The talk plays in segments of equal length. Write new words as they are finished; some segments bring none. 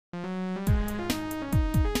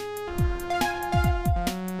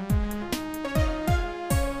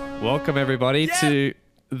Welcome, everybody, to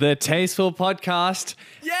the Tasteful Podcast,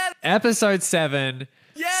 episode 7,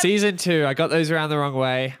 season 2. I got those around the wrong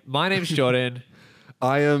way. My name's Jordan.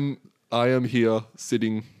 I am here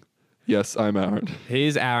sitting. Yes, I'm Aaron.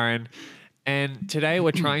 He's Aaron. And today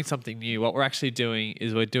we're trying something new. What we're actually doing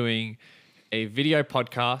is we're doing a video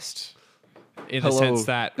podcast in the sense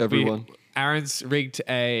that everyone. Aaron's rigged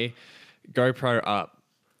a GoPro up.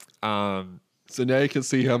 So now you can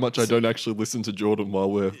see how much I don't actually listen to Jordan while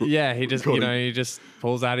we're he just recording. he just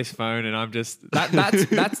pulls out his phone, and I'm just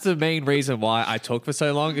that's the main reason why I talk for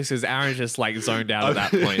so long, is because Aaron's just like zoned out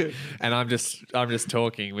at that point, and I'm just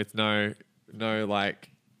talking with no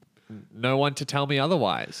one to tell me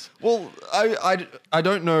otherwise. Well, I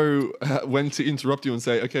don't know when to interrupt you and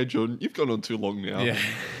say, okay, Jordan, you've gone on too long now. Yeah,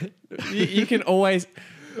 you can always.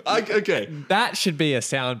 Okay. That should be a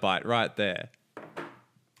soundbite right there.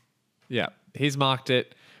 Yeah, he's marked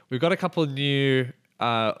it. We've got a couple of new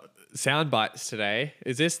sound bites today.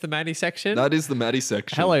 Is this the Maddie section? That is the Maddie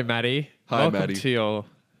section. Hello, Maddie. Hi, Welcome Maddie. to your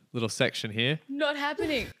little section here. Not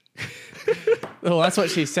happening. Well, that's what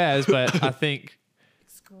she says, but I think...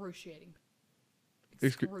 Excruciating.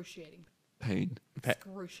 Pain.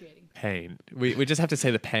 Excruciating. Pain. We just have to say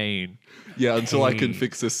the pain. Yeah, until I can Pain.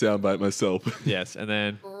 fix this soundbite myself. Yes, and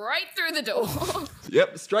then... Right through the door.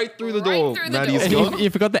 Yep, straight through the Right door. through the Maddie's door. And gone. you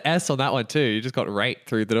forgot the S on that one too. You just got right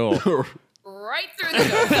through the door. Right through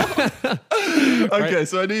the door. Okay,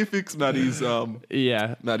 so I need to fix Maddie's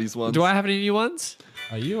Yeah. Maddie's ones. Do I have any new ones?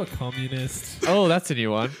 Are you a communist? Oh, that's a new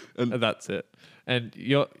one. And- That's it. And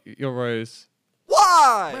your Rose.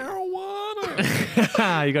 Why?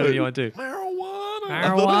 Marijuana. You got a new one too. Marijuana.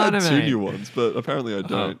 I thought I had Marijuana, two mate. new ones, but apparently I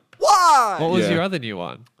don't. What was Yeah. your other new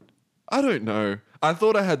one? I don't know. I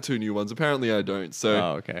thought I had two new ones. Apparently I don't. So,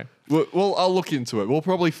 Oh, okay. well, I'll look into it. We'll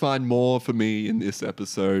probably find more for me in this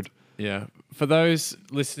episode. Yeah. For those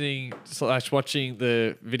listening / watching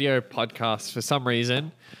the video podcast, for some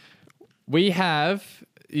reason,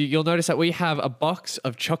 you'll notice that we have a box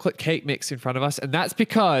of chocolate cake mix in front of us. And that's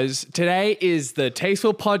because today is the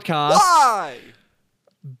Tasteful Podcast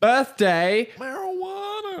birthday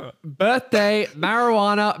marijuana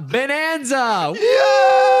bonanza.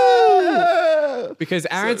 Yeah! Because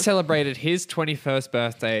Aaron celebrated his 21st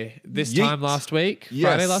birthday this Yeet. time last week. Yes.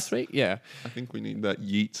 Friday last week? Yeah. I think we need that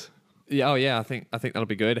yeet. Yeah, oh yeah, I think that'll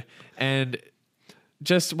be good. And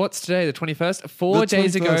just what's today, the 21st? 4 The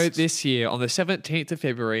days ago 21st. this year, on the 17th of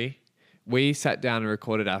February, we sat down and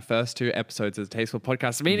recorded our first 2 episodes of the Tasteful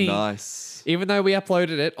Podcast. Meaning, Nice. even though we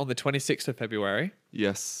uploaded it on the 26th of February,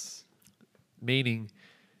 Yes. meaning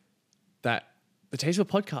that the Tasteful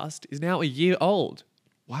Podcast is now a year old.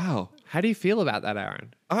 Wow. How do you feel about that,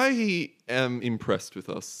 Aaron? I am impressed with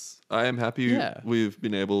us. I am happy Yeah. we've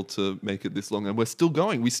been able to make it this long, and we're still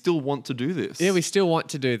going. We still want to do this. Yeah, we still want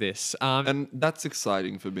to do this. And that's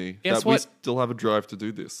exciting for me. Guess that we what? still have a drive to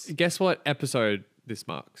do this. Guess what episode this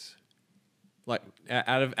marks? Like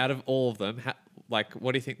out of all of them, what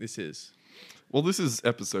do you think this is? Well, this is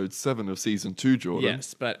episode 7 of season 2, Jordan.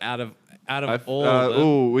 Yes, but out of all of them,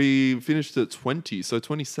 Oh, we finished at 20, so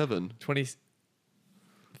 27.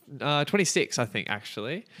 26, I think,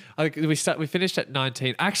 actually. I think we finished at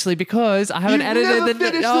 19. Actually, because I haven't You've edited never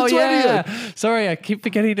finished the 20th. Yeah. Sorry, I keep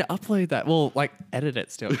forgetting to upload that. Well, edit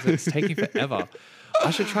it still, 'cause it's taking forever.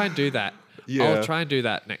 I should try and do that. Yeah. I'll try and do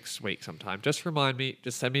that next week sometime. Just remind me,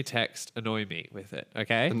 just send me a text, annoy me with it,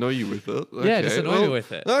 okay? Annoy you with it? Yeah, just Okay, annoy me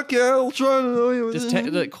with it. Okay, I'll try and annoy you with Just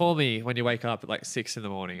it. call me when you wake up at 6 in the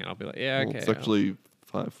morning, and I'll be like, yeah, Well, okay. it's actually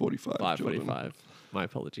 5:45. 5:45. My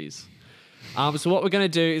apologies. So what we're going to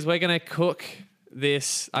do is we're going to cook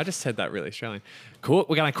this. I just said that really Australian. We're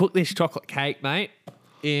going to cook this chocolate cake, mate,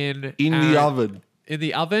 in the oven. In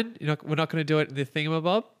the oven. We're not going to do it in the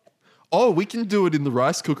thingamabob. Oh, we can do it in the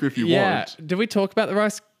rice cooker if you want. Did we talk about the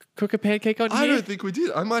rice cooker pancake on here? I don't think we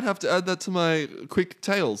did. I might have to add that to my quick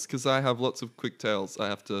tales because I have lots of quick tales I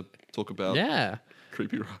have to talk about. Yeah.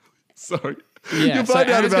 Creepy Riley. Sorry. Yeah, You'll so find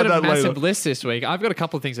out Aaron's about got a that massive later. list this week. I've got a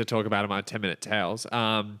couple of things to talk about in my 10-minute tales.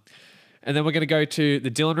 And then we're going to go to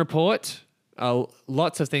the Dylan report.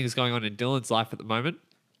 Lots of things going on in Dylan's life at the moment.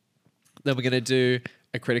 Then we're going to do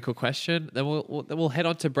a critical question. Then we'll head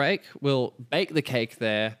on to break. We'll bake the cake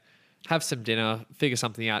there, have some dinner, figure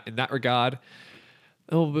something out in that regard.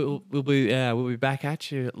 We'll be back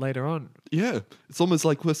at you later on. Yeah. It's almost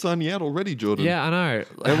like we're signing out already, Jordan. Yeah, I know.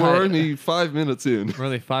 And we're only 5 minutes in. We're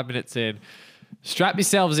only 5 minutes in. Strap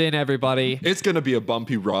yourselves in, everybody. It's going to be a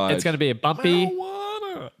bumpy ride. It's going to be a bumpy. Marijuana.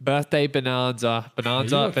 Birthday bonanza.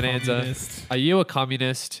 Bonanza. communist? Are you a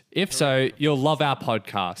communist? If so, you'll love our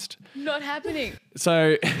podcast. Not happening.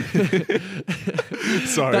 So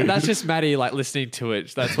Sorry. that's just Maddie like listening to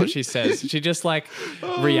it. That's what she says. She just like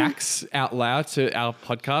reacts out loud to our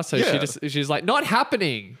podcast. So Yeah. she's like, not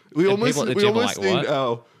happening. we And almost people at the we gym are almost like, need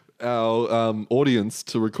what? our audience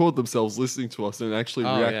to record themselves listening to us and actually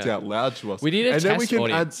Oh, react yeah. out loud to us. We need a and then we test can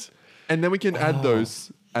audience. and then we can add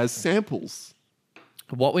those as samples.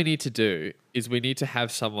 What we need to do is we need to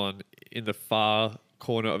have someone in the far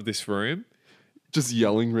corner of this room. Just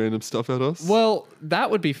yelling random stuff at us. Well,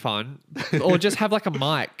 that would be fun. Or just have like a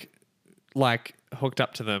mic like hooked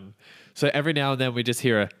up to them. So every now and then we just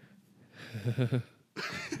hear a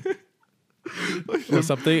or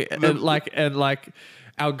something. And like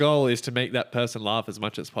our goal is to make that person laugh as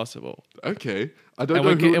much as possible. Okay. I don't And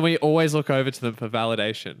know we, who. and we always look over to them for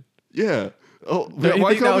validation. Yeah. Oh, Don't you why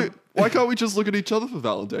think that can't why can't we just look at each other for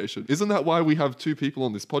validation? Isn't that why we have two people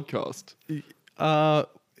on this podcast?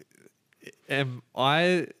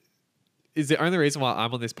 Is the only reason why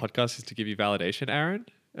I'm on this podcast is to give you validation, Aaron?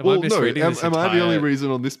 Am I Well, no. misreading this Am I the only entire-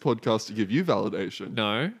 reason on this podcast to give you validation?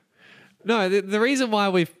 No. No, the reason why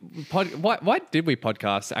why did we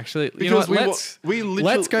podcast actually? You know Because what? we literally-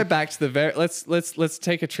 Let's go back to the very let's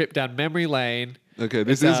take a trip down memory lane. Okay,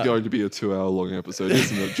 this It's, is going to be a 2-hour long episode,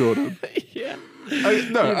 isn't it, Jordan? Yeah.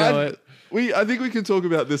 I think we can talk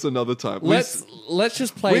about this another time. Let's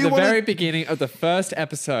just play we the wanna- very beginning of the first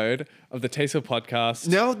episode of the Tasteful podcast.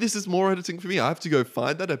 Now this is more editing for me. I have to go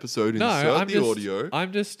find that episode, No, insert I'm the just audio.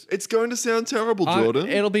 I'm just It's going to sound terrible, Jordan.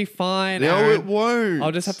 it'll be fine. No, Aaron. it won't.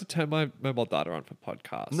 I'll just have to turn my mobile data on for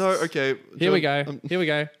podcasts. No, okay. Here we Jordan, go. Here we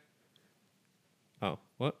go. Oh,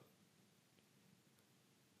 what?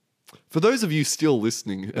 For those of you still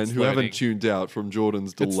listening and It's who loading. haven't tuned out from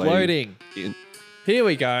Jordan's delay, It's loading. In, Here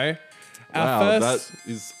we go. Our wow, first. that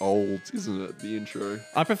is old, isn't it? The intro.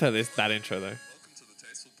 I prefer that intro though.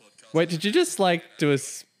 Wait, did you just like do a?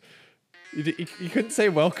 You couldn't say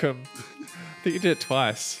welcome. I think you did it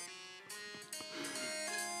twice.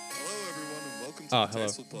 Hello, everyone, and welcome to Oh, the hello.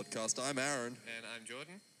 Tasteful Podcast. I'm Aaron, And I'm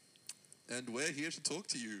Jordan. and we're here to talk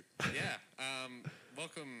to you. Yeah.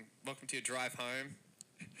 Welcome to your drive home.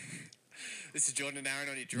 This is Jordan and Aaron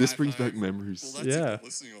on your drive This brings home. back memories. Well, that's Yeah. if you're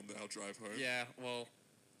listening on our drive home. Yeah. Well,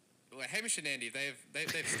 Hamish and Andy, they've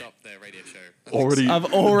stopped their radio show. Already,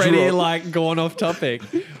 I've already dropped. like gone off topic.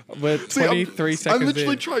 We're See, I'm- 23 I'm seconds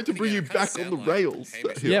literally in. trying to bring Yeah, you it kinda back on sound the like rails.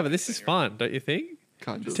 Hamish. Here, Yeah, but this is fun, don't you think?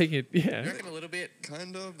 kind Just of. taking it. You Yeah. reckon a little bit?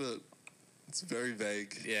 Kind of, but it's very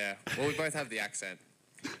vague. Yeah. Well, we both have the accent.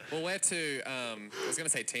 Well, we're two. I was going to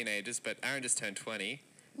say teenagers, but Aaron just turned 20,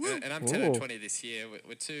 and I'm turning Ooh. 20 this year.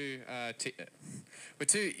 We're two. We're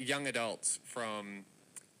two young adults from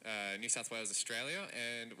New South Wales, Australia,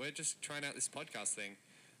 and we're just trying out this podcast thing.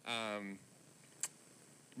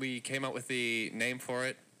 We came up with the name for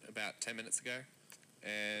it about 10 minutes ago,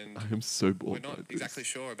 and I am so we're bored by not this. exactly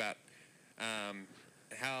sure about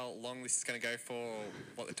how long this is going to go for, or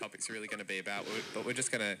what the topic's really going to be about. But we're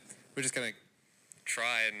just gonna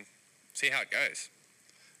try and see how it goes.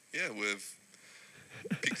 Yeah, we've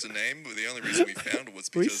picked a name. The only reason we found it was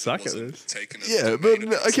We because suck it at wasn't this. taken as Yeah, a but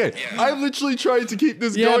domain okay. Yeah. I'm literally trying to keep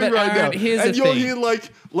this Yeah, going but right Aaron, now, here's and the you're thing. here like,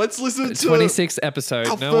 let's listen to 26th episode.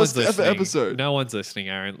 our No one's first ever listening. episode. No one's listening,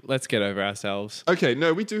 Aaron. Let's get over ourselves. Okay,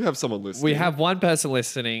 no, we do have someone listening. We have one person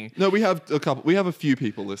listening. no, we have a couple. We have a few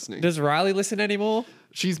people listening. Does Riley listen anymore?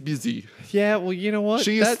 She's busy. Yeah, well, you know what?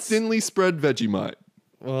 She is thinly spread Vegemite.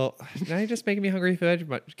 Well, now you're just making me hungry for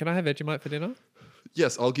Vegemite. Can I have Vegemite for dinner?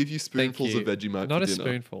 Yes, I'll give you Thank spoonfuls you. of Vegemite Not for a dinner.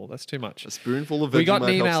 spoonful. That's too much. A spoonful of Vegemite We got an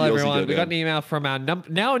email, helps the Aussie everyone. go We got an down. email from our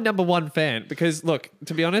now number one fan. Because look,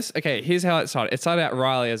 to be honest, okay, here's how it started. It started out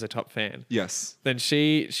Riley as a top fan. Yes. Then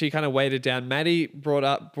she kind of weighted down. Maddie brought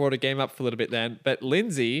a game up for a little bit then, but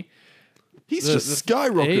Lindsay, He's just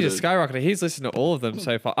skyrocketed. he just skyrocketed. He's listened to all of them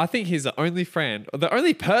so far. I think he's the only friend, or the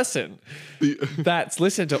only person that's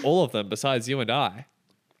listened to all of them besides you and I.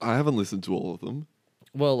 I haven't listened to all of them.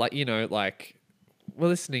 Well, like we're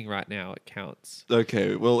listening right now. It counts.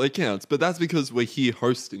 Okay, well, it counts, but that's because we're here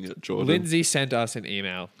hosting it, Jordan. Lindsay sent us an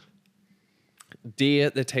email. Dear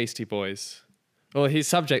the Tasty Boys. Well, his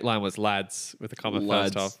subject line was lads with a comma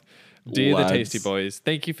Lads. first off. Dear Lads. the Tasty Boys,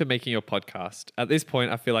 thank you for making your podcast. At this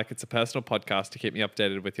point, I feel like it's a personal podcast to keep me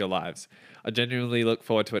updated with your lives. I genuinely look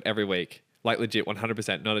forward to it every week. Like legit,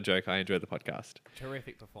 100%, not a joke. I enjoy the podcast.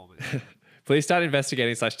 Terrific performance. Please start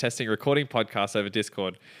investigating / testing recording podcasts over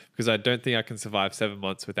Discord because I don't think I can survive 7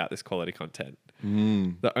 months without this quality content.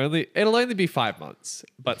 It'll only be 5 months,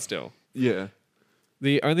 but still. Yeah.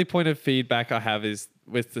 The only point of feedback I have is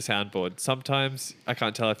with the soundboard. Sometimes I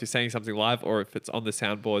can't tell if you're saying something live or if it's on the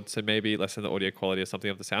soundboard. So maybe lessen the audio quality or something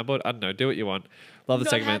of the soundboard. I don't know. Do what you want. Love the Not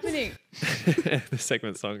segment. happening. The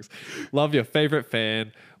segment songs. Love your favorite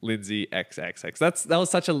fan, Lindsay XXX. That was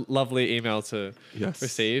such a lovely email to Yes.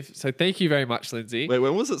 receive. So thank you very much, Lindsay. Wait,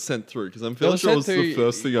 when was it sent through? Because I'm It fairly was sure it sent was the through,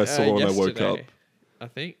 first thing I saw when I woke up. yesterday, I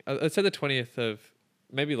think it said the 20th of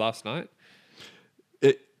maybe last night.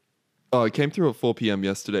 It came through at 4 p.m.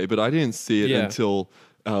 yesterday, but I didn't see it Yeah. until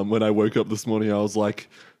when I woke up this morning. I was like,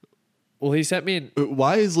 Well, he sent me an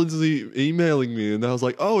why is Lindsay emailing me? And I was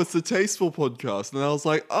like, oh, it's the Tasteful podcast. And I was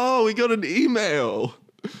like, oh, we got an email.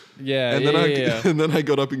 yeah, And yeah, then yeah. and then I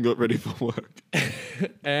got up and got ready for work.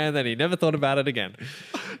 And then he never thought about it again.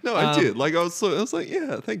 No, I did. Like I was like,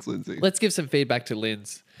 yeah, thanks, Lindsay. Let's give some feedback to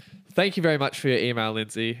Linz. Thank you very much for your email,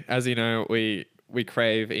 Lindsay. As you know, we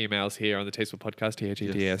crave emails here on the Tasteful Podcast,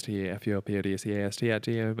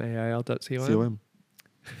 THETASTEFULPODCAST@gmail.com. COM.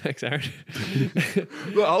 Thanks, Aaron.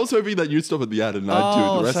 Well, I was hoping that you'd stop at the ad and I'd do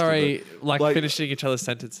the rest sorry. of it. Like finishing each other's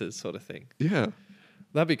sentences sort of thing. Yeah.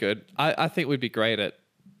 That'd be good. I think we'd be great at...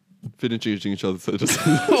 Finishing each other. So just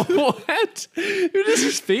What? You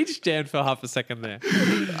just speech jammed for half a second there.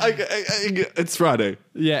 it's Friday.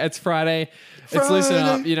 Yeah, it's Friday. It's loosen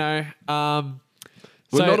up, you know.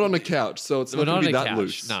 We're So- not on a couch, so it's We're not not going on to a be that couch.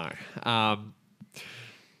 loose. No.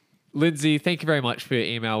 Lindsay, thank you very much for your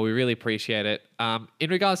email. We really appreciate it. In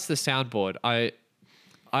regards to the soundboard,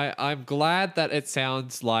 I'm glad that it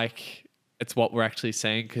sounds like it's what we're actually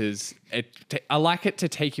saying because I like it to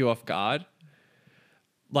take you off guard.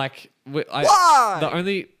 Like, Why? the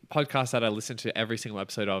only podcast that I listen to every single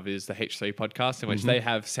episode of is the H3 podcast, in which they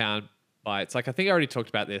have sound bites. Like, I think I already talked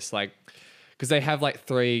about this, like, because they have like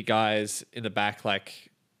 3 guys in the back, like,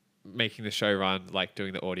 making the show run, like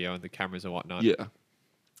doing the audio and the cameras and whatnot. Yeah.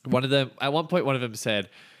 One of them, at one point, one of them said,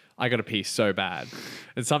 "I got to pee so bad,"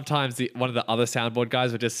 and sometimes one of the other soundboard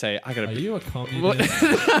guys would just say, "I got to Are pee." you a communist?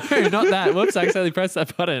 No, not that. Whoops! I accidentally pressed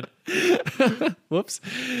that button. Whoops.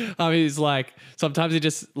 He's like, sometimes he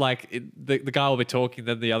just like the guy will be talking,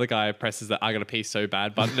 then the other guy presses the "I got to pee so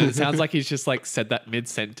bad" button, and it sounds like he's just like said that mid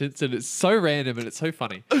sentence, and it's so random and it's so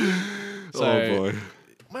funny. So, Oh boy.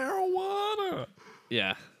 marijuana.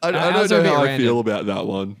 Yeah, I That don't was a know bit how I random. feel about that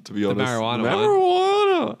one, to be honest. marijuana one. Marijuana.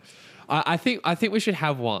 I think we should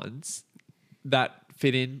have ones that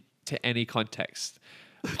fit into any context.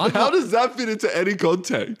 How does that fit into any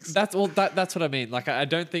context? That's all. That's what I mean. Like, I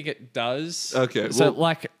don't think it does. Okay, So, well-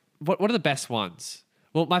 like, what are the best ones?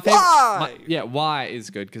 Well, my favorite. Why? Why is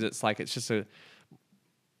good because it's like it's just a.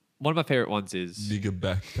 One of my favorite ones is Nigga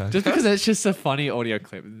backpack. just because it's just a funny audio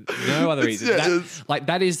clip. No other reason. yeah, That- it's- like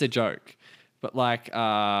that is the joke, but like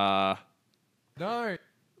No.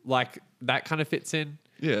 like that kind of fits in.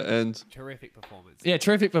 Yeah, and Terrific performance. Yeah,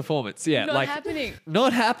 terrific performance. Yeah, Not like happening.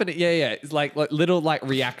 not happening. Yeah. It's like little like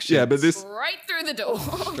reactions. yeah, but this Right through the door.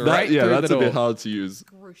 Right through that's the a bit door. hard to use.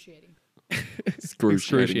 Excruciating.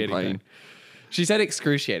 Excruciating pain. pain. She said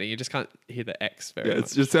excruciating. You just can't hear the X very Yeah,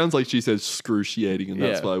 much. it just sounds like she said excruciating, and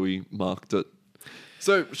that's Yeah. why we marked it.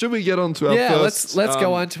 So, should we get on to our Yeah, first? let's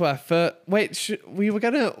go on to our first. Wait, we were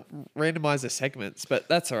going to randomize the segments, but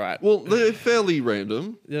that's all right. Well, they're fairly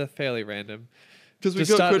random They're fairly random. because we've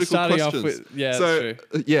Just got critical starting off questions. with- yeah, so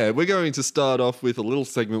that's yeah, we're going to start off with a little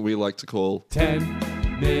segment we like to call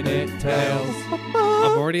 10-minute tales.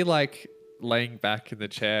 I'm already like laying back in the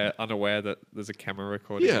chair, unaware that there's a camera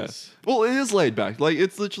recording. Yeah. this. Well, it is laid back. Like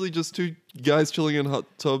it's literally just 2 guys chilling in a hot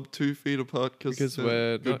tub 2 feet apart Because they're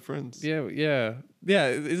we're good not- friends. Yeah.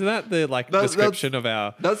 Isn't that the like That's- description of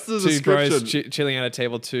our that's the two bros description. chilling at a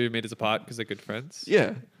table 2 meters apart because they're good friends?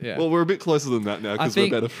 Yeah. Yeah. Well, we're a bit closer than that now I because we're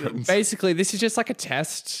think better friends. basically this is just like a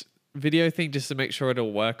test video thing just to make sure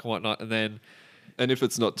it'll work and whatnot, and then And if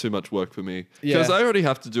it's not too much work for me. Yeah. Because I already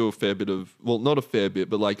have to do a fair bit of, well, not a fair bit,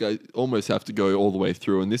 but like I almost have to go all the way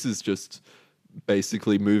through. And this is just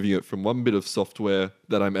basically moving it from one bit of software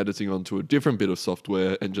that I'm editing onto a different bit of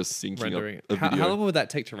software and just syncing rendering up it. a How video. long would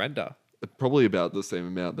that take to render? Probably about the same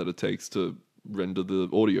amount that it takes to render the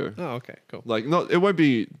audio. Oh, okay, cool. Like it won't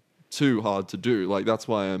be too hard to do. Like that's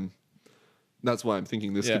why I'm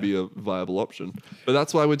thinking this Yeah. could be a viable option. But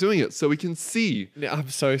that's why we're doing it. So we can see. Yeah, I'm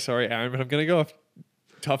so sorry, Aaron, but I'm gonna go off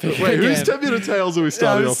topic. Wait, again. whose 10-minute tales are we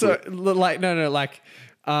starting off with?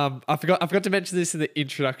 I forgot to mention this in the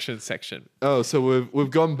introduction section. Oh, so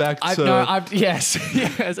we've gone back to Yes,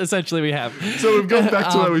 essentially we have. so we've gone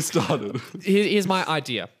back to where we started. Here's my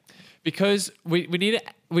idea, because we need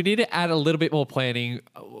to add a little bit more planning.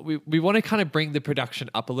 We want to kind of bring the production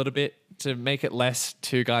up a little bit to make it less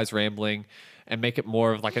 2 guys rambling, and make it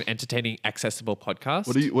more of like an entertaining, accessible podcast.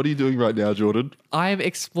 What are you doing right now, Jordan? I am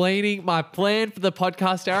explaining my plan for the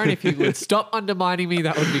podcast, Aaron. If you would stop undermining me,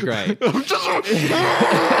 that would be great.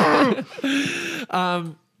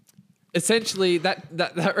 Essentially,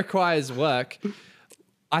 that requires work.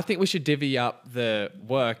 I think we should divvy up the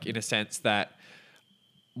work in a sense that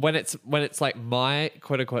when it's like my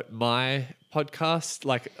quote unquote my podcast,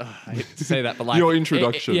 like I hate to say that, but like Your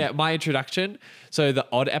introduction. yeah, my introduction. So the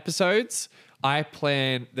odd episodes, I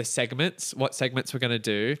plan the segments, what segments we're gonna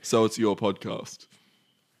do. So it's your podcast.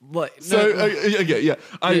 Like, So okay, yeah.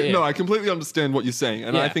 Yeah. No, I completely understand what you're saying,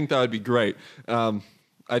 and I Yeah. think that would be great.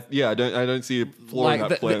 I don't see a flaw in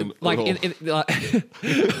that plan like at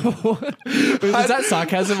all. was that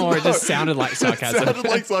sarcasm or it just sounded like sarcasm? It sounded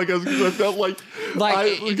like sarcasm because I felt like,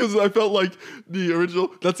 because I felt like the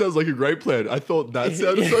original. That sounds like a great plan. I thought that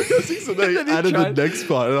sounded sarcastic, so they And then he added tried- the next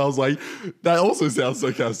part, and I was like, that also sounds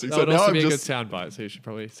sarcastic. That So would now also I'm be a good just soundbite, so you should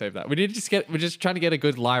probably save that. We're just trying to get a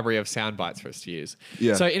good library of sound bites for us to use.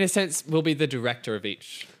 Yeah. So in a sense, we'll be the director of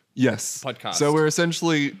each. yes podcast. So we're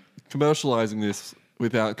essentially commercializing this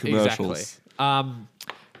without commercials. Exactly.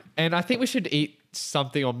 And I think we should eat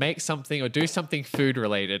something or make something or do something food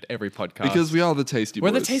related every podcast. Because we are the Tasty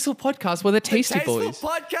we're Boys. the Tasteful Podcast. We're the Tasty Boys.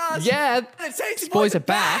 Podcast. Yeah, The Tasty boys are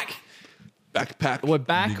back. Backpack. We're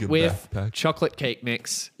back Nigga with backpack. chocolate cake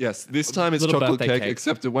mix. Yes, this time it's Little chocolate birthday cake, cake.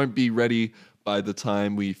 except it won't be ready by the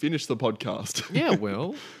time we finish the podcast. Yeah,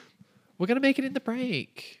 Will. We're gonna make it in the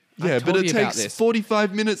break. Yeah, I've but told it you about takes this.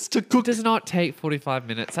 45 minutes to cook. It does not take 45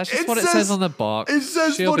 minutes. That's just what it says on the box. It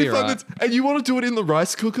says She'll be 45 right. minutes, and you want to do it in the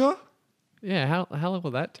rice cooker? Yeah, how long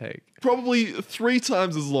will that take? Probably 3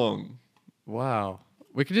 times as long. Wow.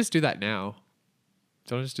 We can just do that now.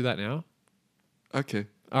 Do you want to just do that now? Okay.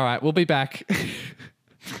 All right, we'll be back.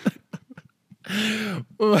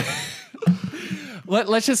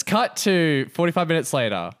 Let's just cut to 45 minutes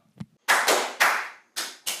later.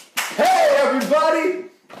 Hey, everybody!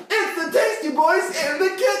 It's the Tasty Boys in the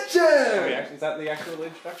kitchen! Is that the actual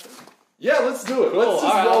introduction? Yeah, let's do it. Cool. Let's just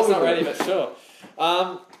All right, I roll was not with ready, it. but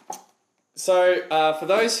sure. So for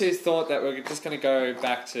those who thought that we're just going to go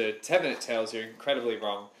back to 10-minute tales, you're incredibly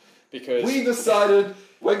wrong. Because We decided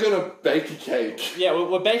we're gonna bake a cake. yeah,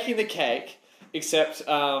 we're baking the cake, except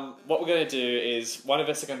what we're going to do is one of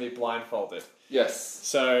us are going to be blindfolded. Yes.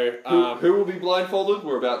 So Who will be blindfolded?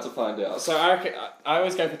 We're about to find out. so I reckon, I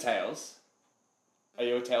always go for tails. Are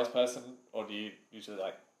you a tails person, or do you usually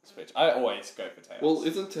like switch? I always go for tails. Well,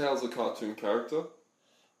 isn't Tails a cartoon character?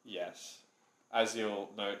 yes, as you'll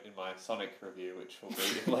note in my Sonic review, which will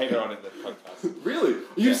be later on in the podcast. Really?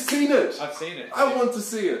 You've seen it? I've seen it. I want to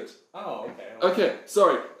see it. Oh, okay. Okay,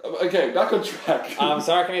 sorry. Okay, back on track.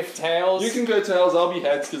 So I reckon if tails. You can go tails, I'll be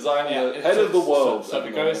heads because I'm the it's head of the so- world. So, if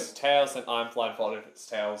it goes tails, then I'm blindfolded. If it's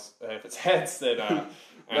tails, if it's heads, then then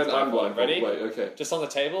Aaron's I'm blindfolded. Ready? Wait, okay. Just on the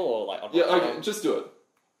table or like on Yeah, my okay, just do it.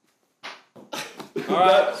 All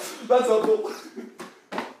right. That's helpful.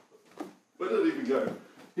 Where did it even go?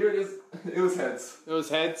 Here it is. It was heads. It was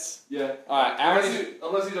heads. Yeah. All right, Aaron.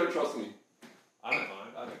 Unless you don't trust me. I don't mind.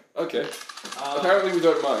 I don't. Okay. Apparently we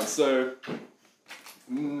don't mind, so...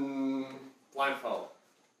 Blindfold.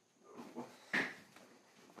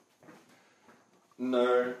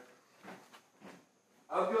 No.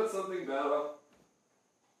 I've got something better.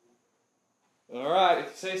 All right, if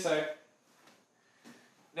you say so.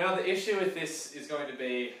 Now the issue with this is going to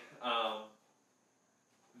be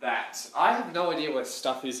that I have no idea what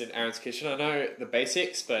stuff is in Aaron's kitchen. I know the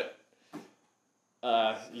basics, but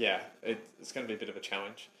yeah, it's going to be a bit of a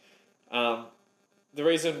challenge. The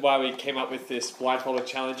reason why we came up with this blindfolded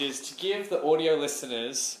challenge is to give the audio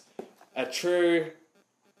listeners a true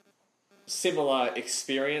similar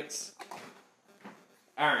experience.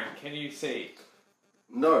 Aaron, can you see?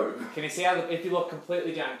 No. Can you see how if you look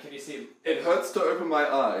completely down, can you see? It hurts to open my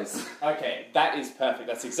eyes. Okay, that is perfect.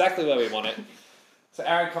 That's exactly where we want it. So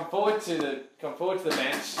Aaron, come forward to the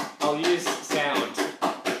bench. I'll use sound.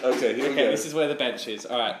 Okay, here we Okay, go. this is where the bench is.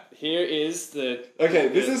 All right, here is the. Okay,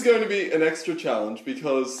 this is going to be an extra challenge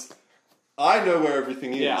because I know where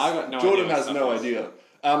everything is. Yeah, I've got no Jordan idea what has stuff no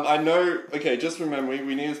is. I know. Okay, just remember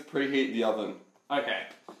we need to preheat the oven. Okay,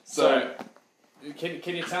 So-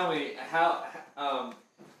 can you tell me how long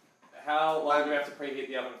do we have to preheat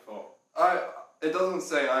the oven for? It doesn't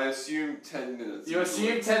say. I assume 10 minutes. You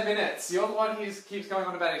assume 10 minutes. You're the one who keeps going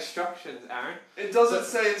on about instructions, Aaron. It doesn't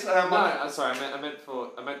say it's how No, much. I'm sorry. I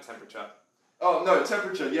meant temperature. Oh no,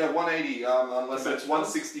 temperature. Yeah, 180. Unless it's Conventional?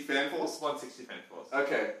 160 fan force. 160 fan force.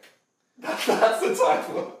 Okay. That's the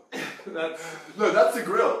timer. That's No, that's the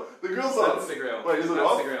grill. The grill's on. the grill. Wait, is it That's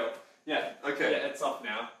off? the grill. Yeah. Okay. Yeah, it's off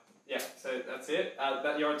now. Yeah, so that's it.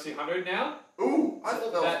 That you're on 200 now. Ooh, I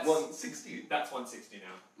thought that That's- was 160. That's 160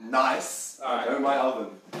 now. Nice. Alright. I know my oven.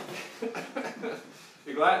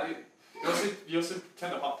 You're glad? You also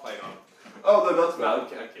turn the hot plate on. Oh, no, that's bad.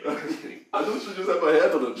 Okay. I thought you just had my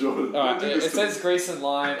hand on it, Jordan. Alright, You it just- says grease and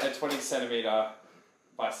line a 20 centimeter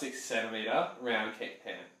by 6 centimeter round cake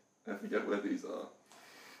pan. I forget where these are.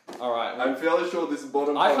 Alright. I'm fairly sure this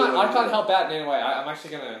bottom. I part can't help out in any way. I'm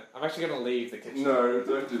actually gonna leave the kitchen. No,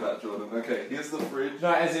 don't do that, Jordan. Okay, here's the fridge.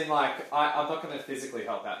 No, as in like I'm not gonna physically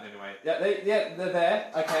help out in any way. Yeah, they're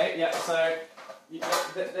there. Okay, yeah. So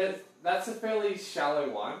that's a fairly shallow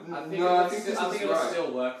one. I think No, I think this I is think it'll right.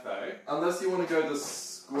 still work though. Unless you want to go the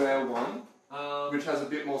square one, which has a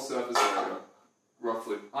bit more surface area,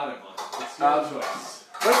 roughly. I don't mind. It's your Um, choice.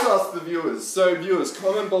 Let's ask the viewers. So, viewers,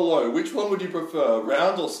 comment below. Which one would you prefer,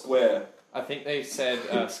 round or square? I think they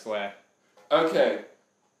said square. Okay.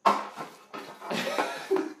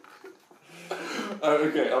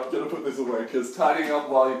 Okay, I'm gonna put this away because tidying up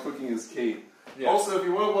while you're cooking is key. Yeah. Also, if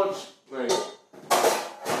you want to watch, wait.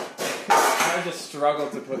 I just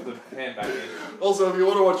struggled to put the pan back in. Also, if you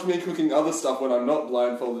want to watch me cooking other stuff when I'm not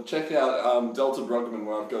blindfolded, check out Delta Brugman,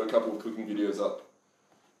 where I've got a couple of cooking videos up.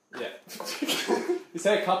 Yeah. You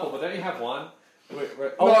say a couple, but don't you have one? No, there's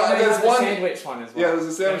there's the one- sandwich one as well. Yeah, there's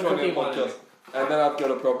a sandwich There's on your cookie one podcast, and then I've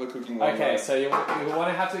got a proper cooking one. Okay, so you want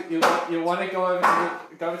to have to you want to go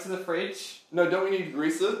over to the fridge. No, don't we need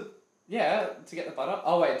grease it? Yeah, to get the butter.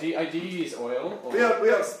 Oh wait, do you use oil? Or We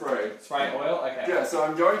have spray. spray oil. Okay. Yeah, so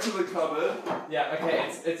I'm going to the cupboard. Yeah.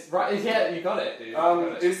 Okay. It's right. Yeah, you got it, dude. You got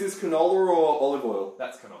it. Is this canola or olive oil?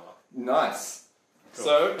 That's canola. Nice. Cool.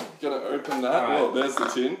 So, gonna open that. Alright. Oh, there's the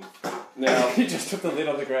tin. Now, You just took the lid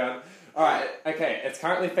on the ground. All right. Okay. It's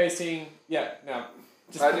currently facing. Yeah. Now.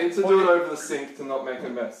 Just I need to point do it over the sink to not make a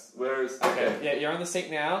mess. Where is? Okay. Yeah, you're on the sink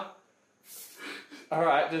now. All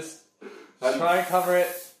right. Just I'm- try and cover it.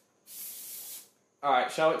 All right.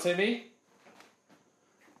 Show it to me.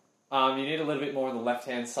 You need a little bit more on the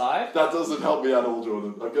left-hand side. That doesn't help me at all,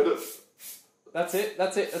 Jordan. I've got it. That's it.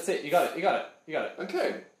 That's it. That's it. You got it. You got it. You got it.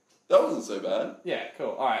 Okay, that wasn't so bad. Yeah.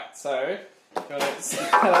 Cool. All right. So, let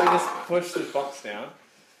me just push the box down.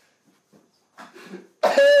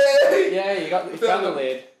 Hey! Yeah. You found the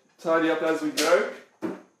lid. Tidy up as we go.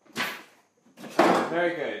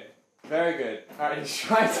 Very good. Very good. All right. He's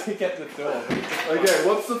trying to get the door. Okay,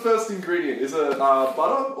 what's the first ingredient? Is it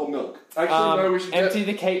butter or milk? Actually, no. We should empty get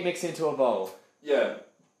the cake mix into a bowl. yeah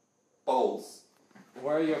bowls.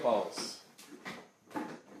 Where are your bowls?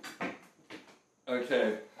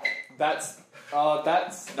 Okay, That's.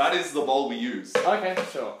 that is the bowl we use. Okay.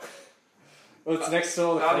 Sure. Well, it's next to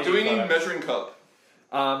all the Do we cleaning need products. measuring cup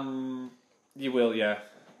You will, yeah.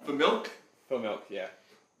 for milk? For milk, yeah.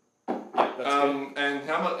 Yeah, that's good. And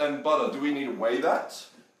how much? And butter? Do we need to weigh that?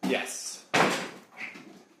 Yes.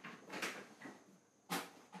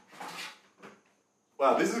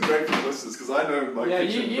 Wow, this is great for the listeners because I know my Yeah,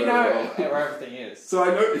 kitchen you very know well. where everything is. So I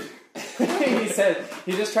know He said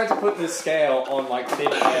he just tried to put the scale on like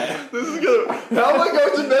thin air. this is gonna. How am I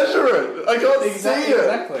going to measure it? I can't see it.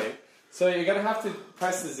 Exactly. So you're gonna have to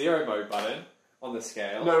press the 0 mode button on the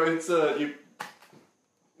scale. No, it's you.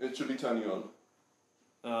 It should be turning on.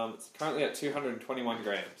 It's currently at 221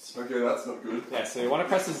 grams. Okay, that's not good. Yeah, so you want to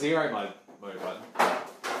press the 0 mode button.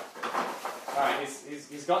 Alright,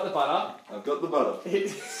 he's got the butter. I've got the butter.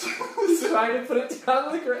 He's trying to put it down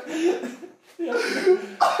on the ground.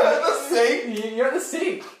 the sink? You're at the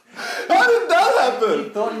sink. How did that He happen?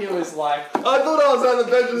 thought he was like, I thought I was at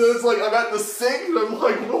the bench and then it's like I'm at the sink and I'm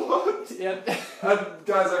like, what? yeah,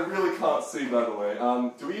 Guys, I really can't see by the way.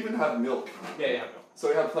 Do we even have milk? yeah, you have milk. So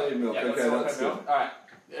we have plenty of milk. Yeah, okay, that's good. milk. All right,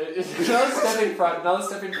 another step in front. Another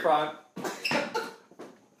step in front.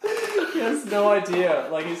 He has no idea.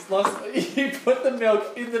 Like he's lost. He put the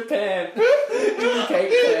milk in the pan, in the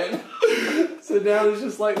cake pan. So now it's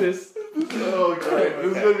just like this. Oh, great. This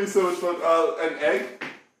is Okay. going to be so much fun. An egg?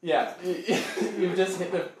 Yeah, you've just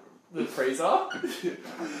hit the freezer.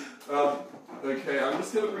 Okay, I'm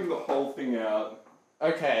just going to bring the whole thing out.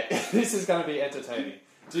 Okay, this is going to be entertaining.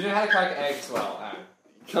 Do you know how to crack eggs well, Aaron?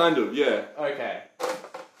 Kind of, yeah. Okay.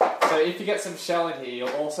 So if you get some shell in here, you'll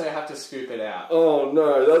also have to scoop it out. Oh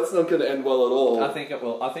no, that's not going to end well at all. I think it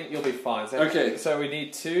will. I think you'll be fine. So, Okay. So we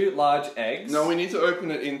need 2 large eggs. No, we need to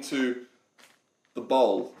open it into the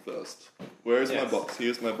bowl first. Where is my Yes. box?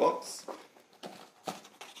 Here's my box.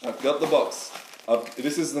 I've got the box.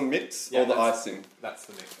 This is the mix Yeah, or the that's- icing? That's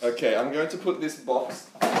the mix. Okay, I'm going to put this box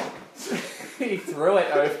He threw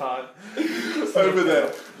it over. over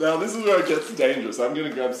there. Now this is where it gets dangerous. I'm going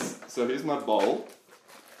to grab... So here's my bowl.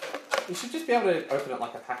 You should just be able to open it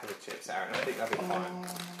like a packet of chips, Aaron. I think that'd be fine.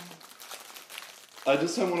 I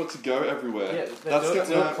just don't want it to go everywhere. Yeah, That's do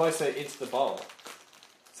gonna- it closer into the bowl.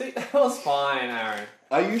 See, that was fine, Aaron.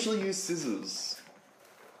 I usually use scissors.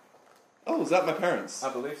 Oh, is that my parents?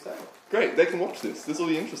 I believe so. Great, they can watch this. This will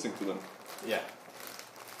be interesting for them. Yeah.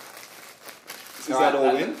 Is that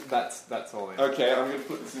all in? That's all in. Okay, I'm going to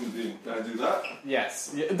put this in the bin. Can I do that?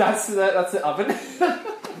 Yes, yeah, that's the oven.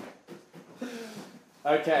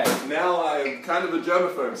 Okay. Now I am kind of a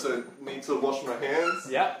germaphobe, so I need to wash my hands.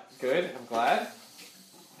 Yep. Good. I'm glad.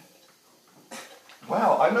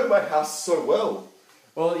 Wow, I know my house so well.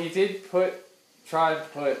 Well, you did try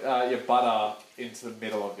and put your butter into the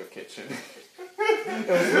middle of your kitchen. It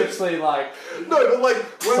was literally like No, but like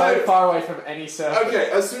when so far away from any surface. Okay,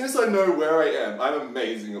 as soon as I know where I am, I'm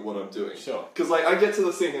amazing at what I'm doing. Sure. Because like I get to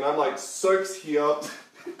the sink and I'm like soaks here.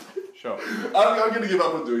 Sure. I'm going to give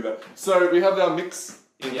up on doing that. So we have our mix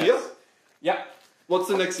in Yes. here. Yep. What's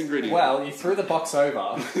the next ingredient? Well, you threw the box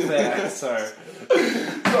over there, so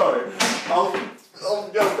Sorry, I'll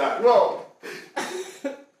go back. Whoa.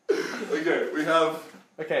 Okay, we have.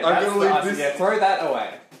 okay. I'm That's gonna the leave answer. this- Yeah, throw that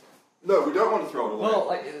away. No, we don't want to throw it away. Well,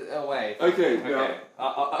 like away. Okay, Okay.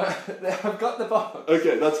 I've got the box.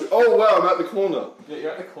 Okay, that's good. Oh wow, I'm at the corner. You're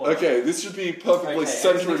at the corner. Okay, this should be perfectly Okay.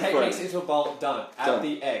 centered The cake frame. mix into a bowl. Done. Add Done.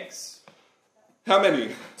 the eggs. How many?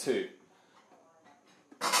 2.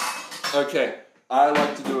 Okay, I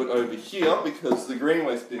like to do it over here because the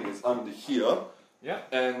Greenway thing is under here, Yep.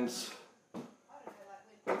 and.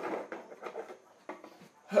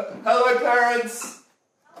 Hello, parents.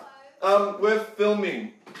 We're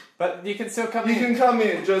filming. But you can still come You in. can come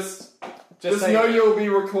in. Just say know you'll be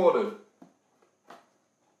recorded.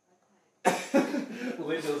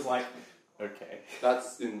 Linda's like, okay.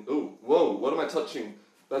 That's in. Ooh, whoa! What am I touching?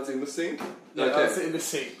 That's in the sink. Yeah, Okay. that's in the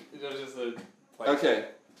sink. It was just a plate. Okay.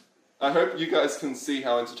 I hope you guys can see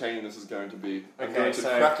how entertaining this is going to be. I'm Okay, going to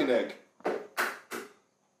so- crack an egg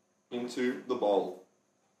into the bowl.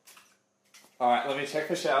 Alright, let me check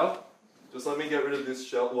for shell. Just let me get rid of this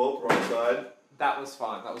shell. Whoa, wrong side. That was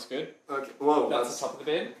fine. That was good. Okay. Whoa, That's the top of the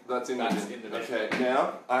bin. that's in that's the bin. in the bin. Okay,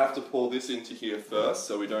 now I have to pour this into here first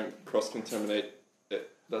so we don't cross-contaminate it.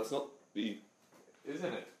 That's not the...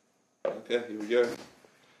 Isn't it? Okay, here we go.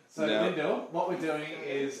 So, Now- Lyndall, what we're doing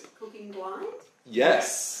is... Cooking blind?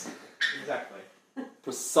 Yes! Exactly.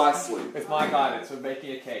 Precisely. With my guidance, we're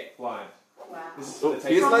making a cake blind. Wow. This is for Oh, the taste.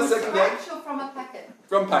 here's my From second egg. scratch or from a packet?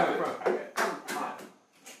 From packet. From a packet. Wow.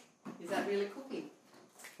 Is that really cooking?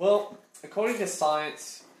 Well, according to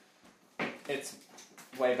science, it's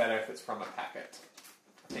way better if it's from a packet.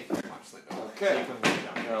 Thank you very much, Lyndall. Okay. You can leave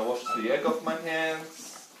it Now I'll wash the egg off my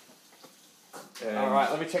hands. And Alright,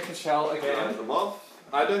 let me check the shell dry again. them off.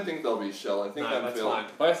 I don't think they'll be shell. I think No, I'm that's feeling... fine.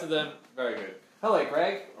 Both of them, very good. Hello,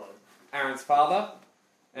 Greg. Aaron's father.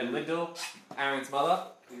 And Lyndall, Aaron's mother.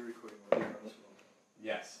 Are you recording my camera as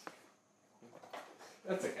Yes.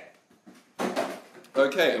 That's okay.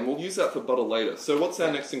 Okay, and we'll use that for butter later. So what's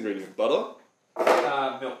our next ingredient? Butter?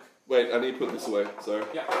 Milk. Wait, I need to put this away. So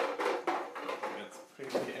Yeah. Let's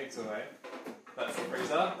put the eggs away. That's the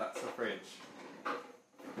freezer. That's the fridge.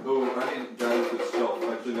 oh, I need to go to the shelf.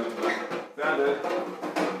 I actually never done it. Found it.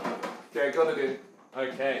 Okay, got it in.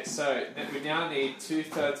 Okay, so we now need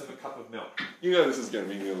 2/3 of a cup of milk. You know this is going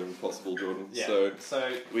to be nearly impossible, Jordan. Yeah.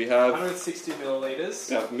 So we have 160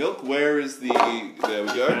 milliliters. milk. Where is the? There we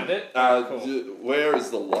go. Found it? Cool. Where is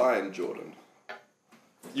the line, Jordan?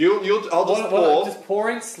 I'll just What- pour, just pour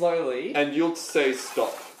in slowly. and you'll say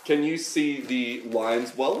stop. Can you see the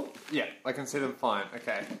lines well? Yeah, I can see them fine.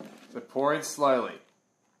 Okay, so pour in slowly.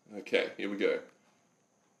 Okay, here we go.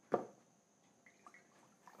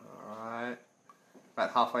 Alright.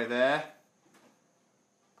 About halfway there.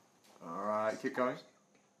 Alright, keep going.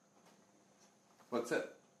 What's it?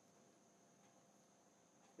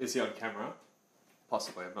 Is he on camera?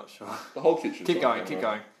 Possibly, I'm not sure. The whole kitchen. Keep going, keep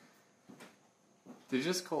going. Did you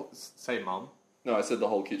just say mum? No, I said the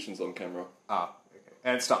whole kitchen's on camera. Ah, okay.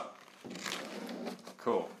 And stop.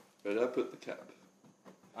 Cool. Where did I put the cap?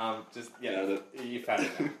 Yeah, Found it. you found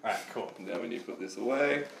it now. Alright, cool. Now we need to put this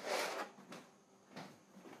away.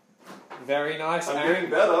 Very nice. I'm Aaron. getting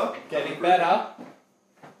better. Getting better.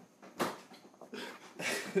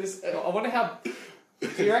 I wonder how...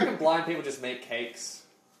 Do you reckon blind people just make cakes?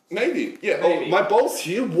 Maybe. Yeah. Maybe. Oh, my bowl's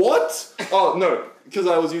here. What? Oh no, because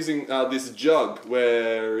I was using this jug.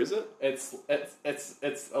 Where is it? It's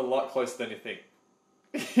a lot closer than you think.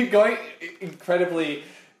 You're going incredibly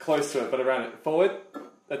close to it, but around it. Forward.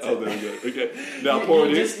 That's Oh, it. there we go. Okay. Now pour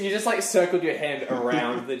it in. You just like circled your hand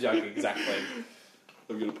around the jug exactly.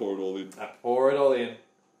 I'm gonna pour it all in. Now pour it all in.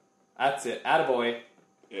 That's it. Attaboy.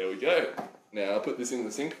 There we go. Now I'll put this in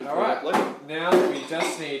the sink. For All right. clean up later. Now we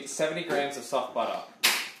just need 70 grams of soft butter.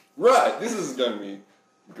 Right. This is going to be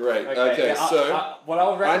great. Okay, yeah, so what I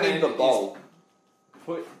would I recommend need the bowl.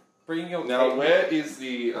 is bring your Now, cake where is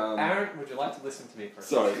the? Aaron, would you like to listen to me for a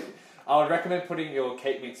Sorry. second? I would recommend putting your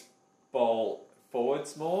cake mix bowl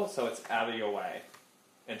forwards more so it's out of your way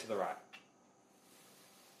and to the right.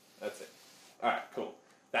 That's it. Alright, cool.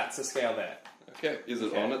 That's the scale there. Okay. Is it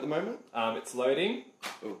Okay. on at the moment? It's loading.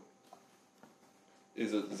 Oh.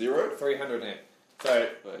 Is it 0? 300 in. So,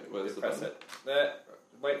 Wait, where's just the press button? it. There.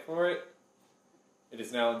 Wait for it. It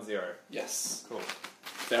is now on 0. Yes. Cool.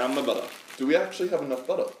 Found the butter. Do we actually have enough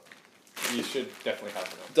butter? You should definitely have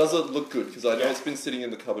enough. Does it look good? Because I know Yeah. it's been sitting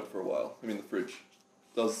in the cupboard for a while. I mean, the fridge.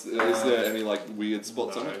 Is there any like weird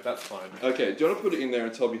spots on No, it? that's fine. Okay. Do you want to put it in there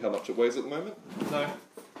and tell me how much it weighs at the moment? No.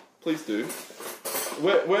 Please do.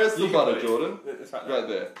 Where's the You can butter, put it- Jordan? It's right there. Right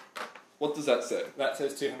there. What does that say? That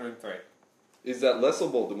says 203. Is that less or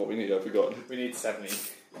more than what we need? I forgot. We need 70.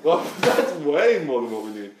 Well, that's way more than what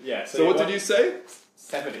we need. Yeah, So what did want you say?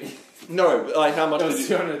 70. No, like how much It did was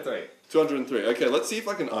you? 203. 203. Okay, let's see if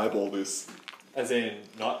I can eyeball this. As in,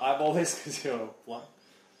 not eyeball this because you're blind.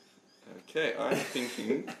 Okay, I'm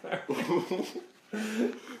thinking.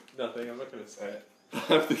 Nothing, I'm not going to say it.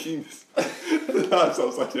 I'm thinking this. The knife's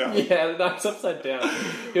upside down. Yeah, the knife's upside down.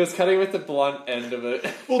 He was cutting with the blunt end of it.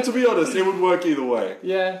 Well, to be honest, it would work either way.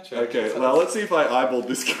 Yeah, true. Okay, So now let's see if I eyeballed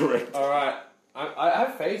this correct. Alright. I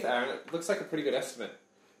have faith, Aaron. It looks like a pretty good estimate.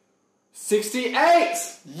 68!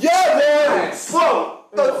 Yeah, man! Nice. Whoa!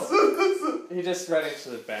 That's He just ran into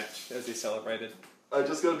the bench as he celebrated. I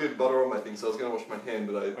just got a bit of butter on my thing, so I was going to wash my hand,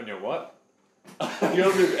 but I On your what? got a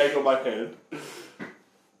bit of egg on my hand.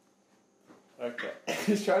 Okay.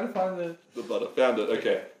 He's trying to find the... The butter. Found it.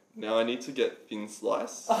 Okay. Now I need to get thin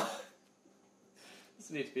slice.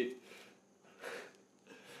 This needs to be...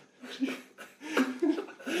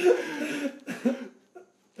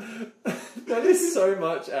 That is so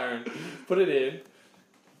much, Aaron. Put it in.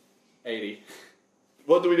 80.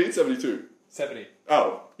 What do we need? 72. 70.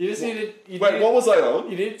 Oh. You just needed... You Wait, needed, what was I on?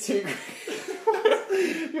 You need 2...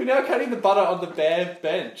 You're now cutting the butter on the bare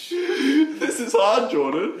bench. This is hard,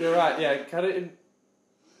 Jordan. You're right, yeah. Cut it in...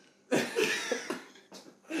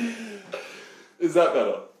 Is that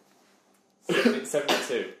better?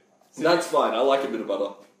 72. That's fine. I like a bit of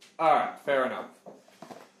butter. Alright, fair enough.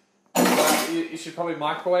 You should probably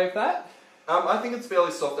microwave that. I think it's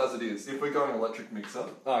fairly soft as it is. If we're going electric mixer.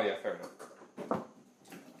 Oh yeah, fair enough.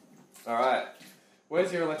 Alright.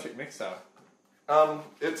 Where's your electric mixer?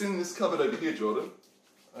 It's in this cupboard over here, Jordan.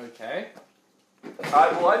 Okay.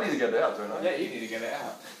 Well, I need to get it out, don't I? Yeah, you need to get it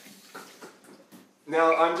out.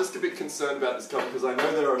 Now, I'm just a bit concerned about this cupboard because I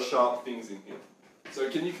know there are sharp things in here. So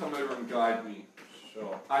can you come over and guide me?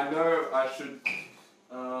 Sure. I know I should...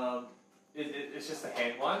 It's just the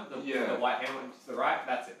hand one, the Yeah. white hand one to the right,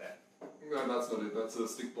 that's it there. No, that's not it. That's a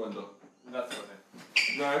stick blender. That's what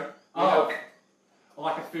it No. is. Oh,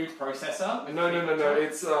 like a food processor? No.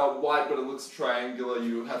 It's white, but it looks triangular.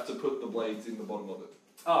 You have to put the blades in the bottom of it.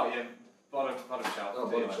 Oh yeah, bottom shelf. Oh,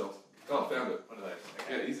 bottom shelf. Oh, found it. One of those.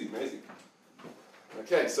 Yeah, Okay. easy, amazing.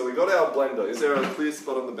 Okay, so we got our blender. Is there a clear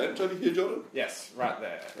spot on the bench over here, Jordan? Yes, right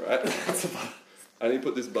there. Right. That's a butter. I need to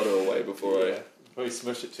put this butter away before Before you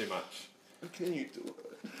smush it too much. Can you do it?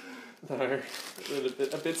 No,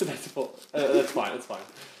 a bit's inevitable. That's fine, it's fine.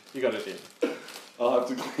 You got it in. I'll have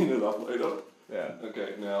to clean it up later. Yeah.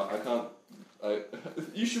 Okay, now I can't...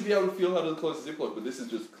 you should be able to feel how to close the Ziploc, but this is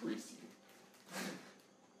just greasy.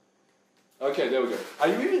 Okay, there we go. Are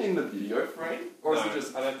you even in the video frame? Or is No, it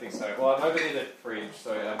just... I don't think so. Well, I'm over in the fridge,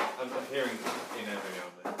 so I'm hearing in every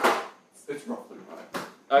now and then. It's roughly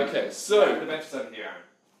right. Okay, The so... bench is over here, Aaron.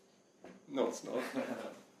 No, it's not.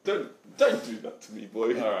 Don't do that to me,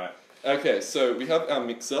 boy. Alright. Okay, so we have our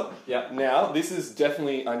mixer. Yep. Now, this is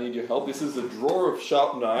definitely... I need your help. This is a drawer of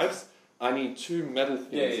sharp knives. I need 2 metal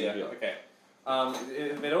things Yeah. in here. Okay.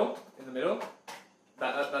 In the middle.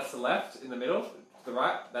 That's the left. In the middle. To the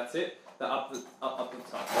right. That's it. Up the top.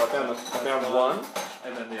 I found one.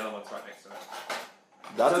 And then the other one's right next to it.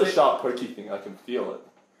 That's So a they- sharp pokey thing. I can feel it.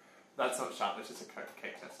 That's not sharp. It's just a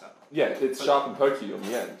cake tester. Yeah, it's sharp and pokey on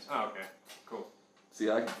the end. Oh, okay. Cool.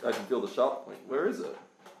 See, I can feel the sharp point. Where is it?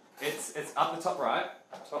 It's up the top right.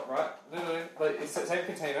 Top right. No. But it's the same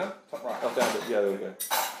container. Top right. I found it. Yeah, there we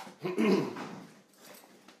go.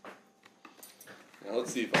 Now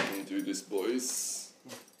let's see if I can do this, boys.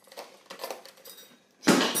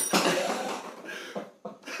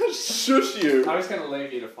 Shush you! I was going to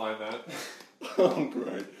leave you to find that. Oh,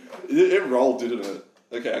 great. It rolled, didn't it?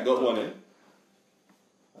 Okay, I got one in.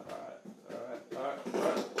 Alright.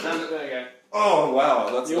 There you go. Oh wow,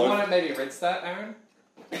 that's You low. want to maybe rinse that, Aaron?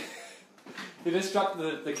 You just dropped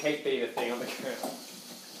the cake beater thing on the ground.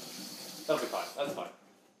 That'll be fine. That's fine.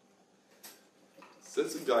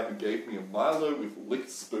 Says the guy who gave me a Milo with a licked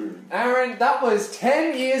spoon. Aaron, that was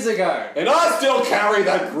 10 years ago. And I still carry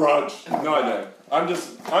that grudge. No, I don't.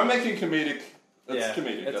 I'm making comedic. That's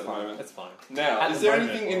comedic at the fine. moment. It's fine. Now, At is the there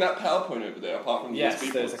moment, anything in that PowerPoint over there apart from Yes, the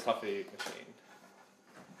USB there's a ports? coffee machine.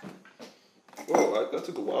 Whoa, that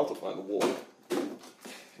took a while to find the wall.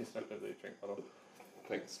 He's not going to drink bottle.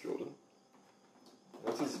 Thanks, Jordan.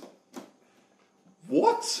 What is...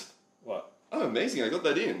 What? What? Oh, amazing, I got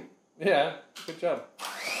that in. Yeah, good job.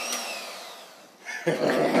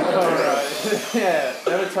 Alright. Yeah,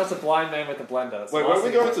 never trust a blind man with a blender. It's the Wait, last were we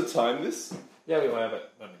thing- going to time this? Yeah, we were,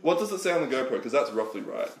 but... What does it say on the GoPro? Because that's roughly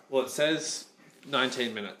right. Well, it says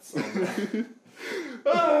 19 minutes.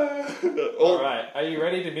 All Alright, are you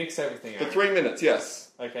ready to mix everything For out? 3 minutes, yes.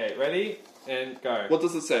 Okay, ready? And go. What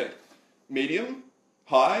does it say? Medium?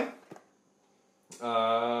 High?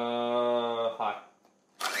 Hi.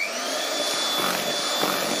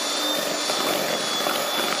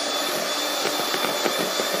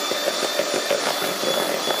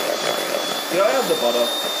 Did I add the butter?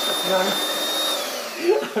 No.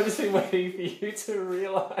 I've just been waiting for you to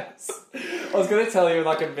realise. I was going to tell you in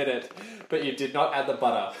like a minute, but you did not add the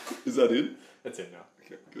butter. Is that it? That's it now.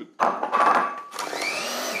 Okay, good.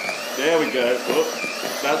 There we go. Oh,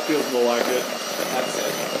 that feels more like it. That's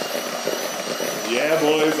it. Yeah,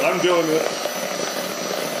 boys, I'm doing it.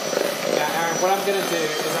 Now, Aaron, what I'm going to do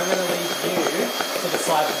is I'm going to leave you to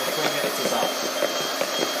decide when the 3 minutes is up.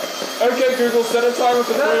 Okay, Google, set a timer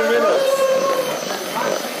for 3 minutes.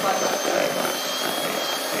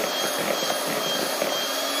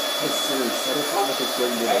 Hey, Siri, set a timer for 3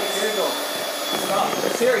 Hey, minutes. Google. Stop.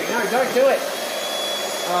 Siri, no, don't do it.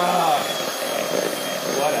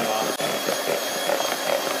 Whatever.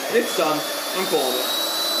 It's done. I'm calling it.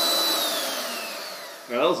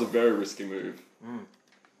 Now, that was a very risky move.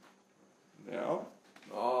 Now,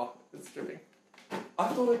 Oh, it's dripping. I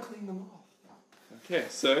thought I cleaned them off. Okay,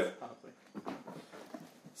 so,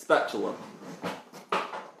 spatula.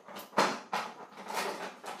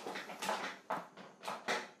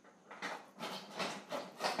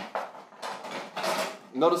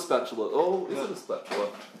 Not a spatula. Oh, is it a spatula?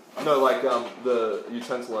 No, like the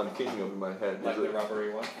utensil I'm thinking of in my head. Like Is the it?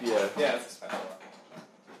 rubbery one? Yeah. Yeah, it's a spatula.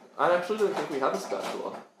 I actually don't think we have a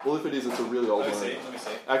spatula. Well, if it is, it's a really old Let me one. see, let me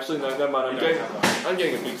see. Actually, no, never mind. You don't have one. I'm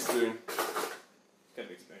getting a big spoon. Get a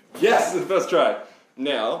big spoon. Yes, the first try.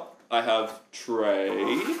 Now I have Trey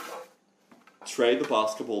the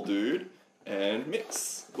basketball dude, and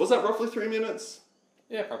Mix. Was that roughly 3 minutes?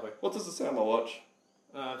 Yeah, probably. What does it say on my watch?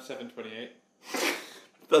 7:28.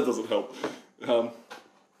 That doesn't help.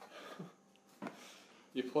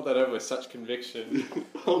 You pulled that over with such conviction.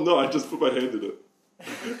 Oh no, I just put my hand in it.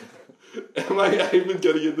 Am I even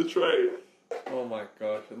getting in the tray? Oh my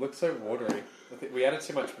gosh, it looks so watery. I think we added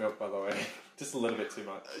too much milk, by the way. Just a little bit too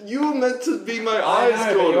much. You were meant to be my I eyes, know, but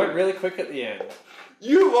you Gordon. went really quick at the end.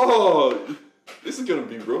 This is gonna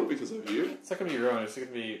be ruined because of you. It's not going to be ruined, it's going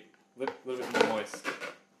to be a little bit more moist.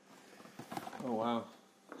 Oh wow.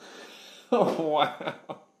 Oh wow.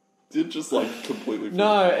 Did just like completely.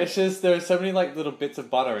 No, it's just there are so many like little bits of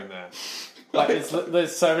butter in there. Like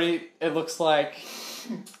there's so many. It looks like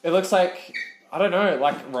I don't know,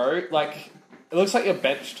 like like it looks like your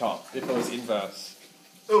bench top if it was inverse.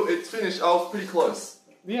 Oh, it's finished. I was pretty close.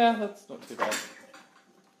 Yeah, that's not too bad.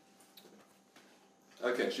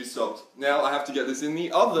 Okay, she stopped. Now I have to get this in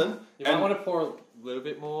the oven. You might want to pour a little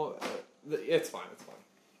bit more. It's fine. It's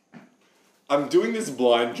fine. I'm doing this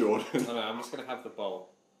blind, Jordan. No, I'm just gonna have the bowl.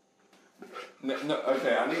 No,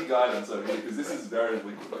 okay, I need guidance over here because this is very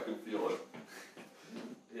liquid. I can feel it.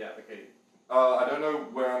 Yeah. Okay. I don't know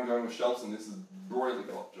where I'm going with shelves, and this is broiling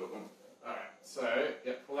hot, Jordan. All right. So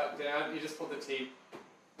yeah, pull that down. You just put the tea.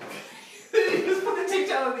 You just put the tea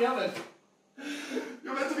down in the oven.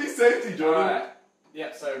 You're meant to be safety, Jordan. Alright.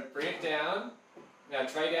 Yeah, so bring it down. Now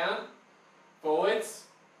tray down. Forwards.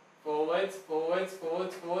 Forwards, forwards,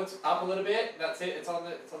 forwards, forwards. Up a little bit. That's it. It's on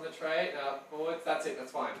the tray. Now forwards. That's it.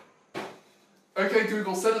 That's fine. Okay,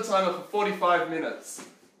 Google, set a timer for 45 minutes.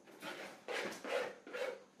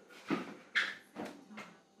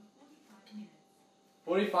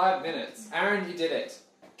 $45 minutes. Aaron, you did it.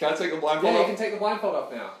 Can I take the blindfold Yeah, you off? can take the blindfold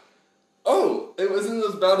off now. Oh, it wasn't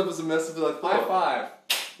as bad as a mess as I High thought. five.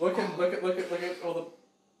 Look at all the.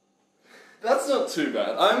 That's not too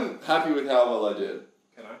bad. I'm happy with how well I did.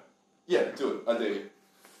 Can I? Yeah, do it. I dare you.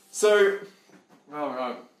 So, Oh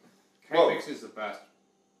right. Cake Whoa. mix is the best.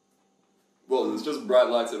 Well, there's just bright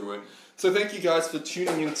lights everywhere. So thank you guys for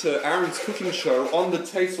tuning into Aaron's cooking show on the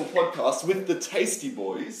Tasteful Podcast with the Tasty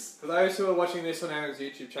Boys. For those who are watching this on Aaron's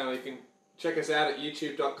YouTube channel, you can check us out at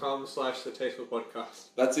youtube.com/thetastefulpodcast.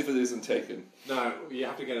 That's if it isn't taken. No, you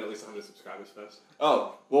have to get at least 100 subscribers first.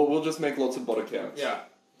 Oh, well, we'll just make lots of bot accounts. Yeah.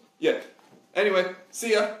 Yeah. Anyway,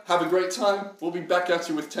 see ya. Have a great time. We'll be back at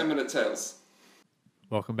you with 10-minute tales.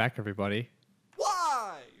 Welcome back, everybody.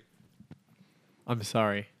 Why? I'm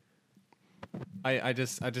sorry. I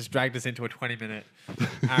just dragged us into a 20-minute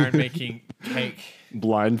Aaron making cake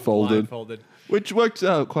Blindfolded. Which worked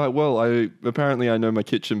out quite well. Apparently I know my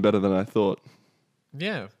kitchen better than I thought.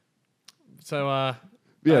 Yeah. So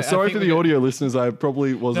Yeah, I sorry think for we the got- audio listeners. I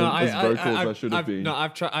probably wasn't No, as vocal as I should have been. No, I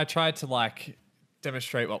tried to like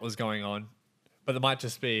demonstrate what was going on, but there might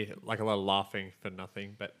just be like a lot of laughing for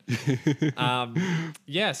nothing. But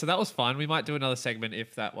yeah, so that was fun. We might do another segment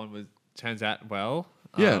if that one turns out well.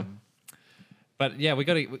 Yeah. But yeah,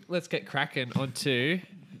 let's get cracking onto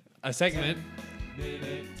a segment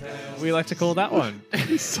we like to call that one.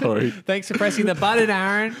 Sorry. Thanks for pressing the button,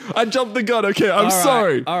 Aaron. I jumped the gun. Okay, I'm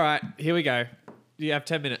sorry. All right, here we go. You have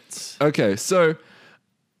 10 minutes. Okay, so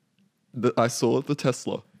I saw the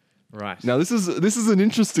Tesla. Right. Now this is an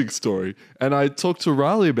interesting story, and I talked to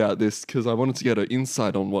Riley about this because I wanted to get her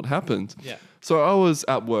insight on what happened. Yeah. So I was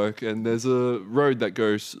at work, and there's a road that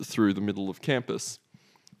goes through the middle of campus,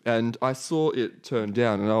 and I saw it turn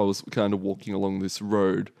down, and I was kind of walking along this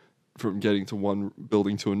road from getting to one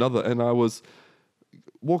building to another, and I was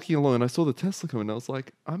walking along, and I saw the Tesla come, and I was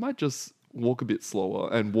like, I might just walk a bit slower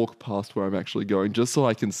and walk past where I'm actually going, just so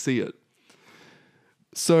I can see it.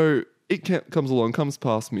 So it comes along, comes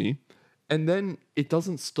past me, and then it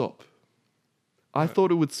doesn't stop. I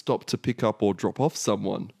thought it would stop to pick up or drop off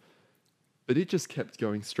someone, but it just kept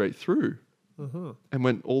going straight through and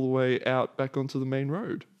went all the way out back onto the main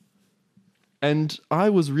road. And I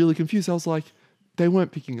was really confused. I was like, they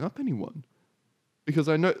weren't picking up anyone. Because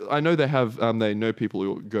I know they have they know people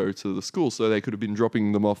who go to the school, so they could have been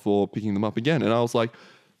dropping them off or picking them up again. And I was like,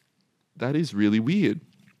 that is really weird.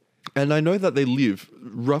 And I know that they live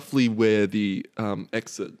roughly where the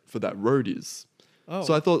exit for that road is. Oh,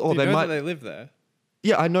 So I thought, do you they know might. that they live there.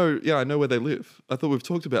 Yeah, I know where they live. I thought we've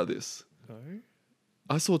talked about this. No.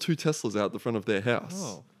 I saw 2 Teslas out the front of their house.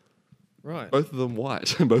 Oh, right. Both of them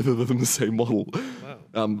white, and both of them the same model. Wow.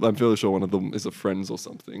 I'm fairly sure one of them is a friend's or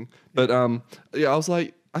something. But yeah, I was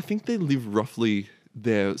like, I think they live roughly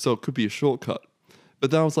there, so it could be a shortcut.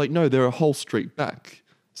 But then I was like, no, they're a whole street back.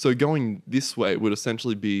 So going this way would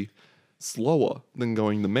essentially be slower than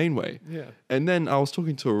going the main way. Yeah. And then I was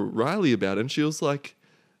talking to Riley about it, and she was like,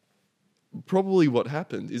 probably what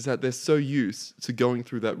happened is that they're so used to going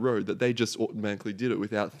through that road that they just automatically did it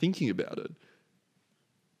without thinking about it.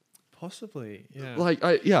 Possibly, yeah. Like,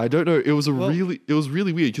 I don't know. It was Well- it was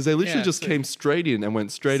really weird because they literally Yeah, just so- came straight in and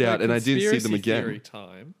went straight So out, and I didn't see them conspiracy again. theory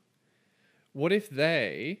time. What if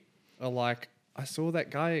they are like, I saw that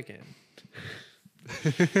guy again?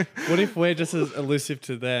 What if we're just as elusive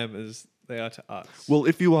to them as they are to us? Well,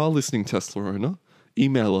 if you are listening, Tesla owner,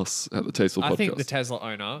 email us at the Tasteful Podcast. I think the Tesla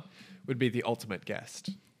owner would be the ultimate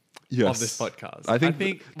guest Yes. of this podcast. I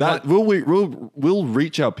think what- that we'll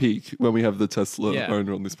reach our peak when we have the Tesla Yeah.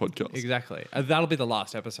 owner on this podcast. Exactly. That'll be the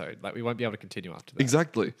last episode. Like, we won't be able to continue after that.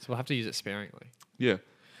 Exactly. So we'll have to use it sparingly. Yeah.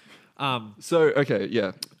 Um, So okay,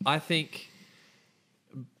 yeah. I think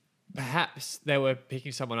perhaps they were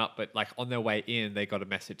picking someone up, but like on their way in, they got a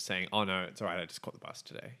message saying, "Oh no, it's all right. I just caught the bus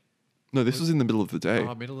today." No, this was in the middle of the day.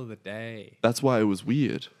 Oh, middle of the day. That's why it was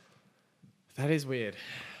weird. That is weird.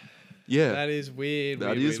 Yeah. That is weird.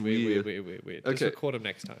 That weird, is weird. weird. Just Okay. record them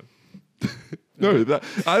next time. No, that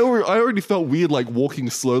I already felt weird, like walking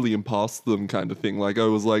slowly and past them, kind of thing. Like I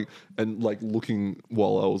was like, and like looking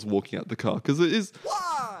while I was walking out the car, because it is.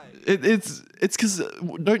 Why? It's because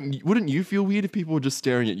wouldn't you feel weird if people were just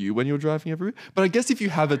staring at you when you were driving everywhere? But I guess if you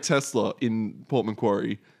have a Tesla in Port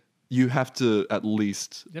Macquarie, you have to at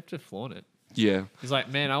least, You have to flaunt it. yeah. He's like,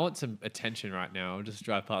 man, I want some attention right now. I'll just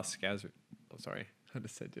drive past Scaz. Oh, sorry. I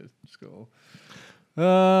just said to school.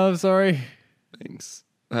 I'm sorry. Thanks.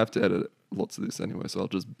 I have to edit lots of this anyway, so I'll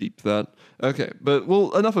just beep that. Okay, but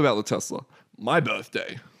well, enough about the Tesla. My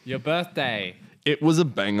birthday. Your birthday. It was a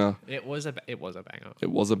banger. It was a banger. It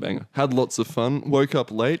was a banger. Had lots of fun. Woke up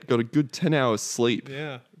late. Got a good 10 hours sleep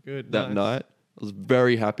Yeah, good. that nice. night. I was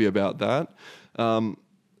very happy about that.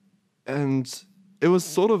 And it was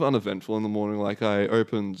sort of uneventful in the morning. Like I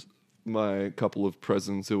opened my couple of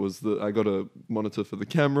presents. I got a monitor for the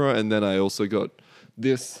camera, and then I also got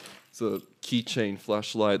this. It's a keychain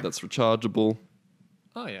flashlight that's rechargeable.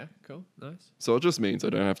 Oh yeah, cool, nice. So it just means I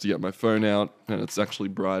don't have to get my phone out and it's actually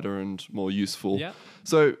brighter and more useful. Yeah.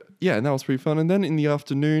 So yeah, and that was pretty fun. And then in the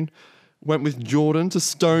afternoon, went with Jordan to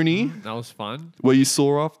Stony, That was fun. where you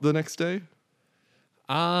saw off the next day.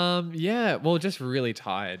 Yeah, well, just really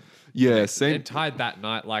tired. Yeah, same. And tired that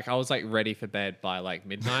night. Like I was like ready for bed by like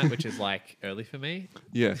midnight, which is like early for me.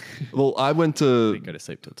 Yeah. Well, I went to Didn't go to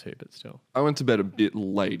sleep till 2, but still. bed a bit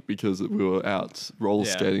late because we were out roller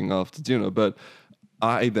Yeah. skating after dinner, but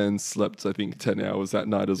I then slept, I think, 10 hours that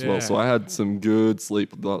night as well. So Yeah. I had some good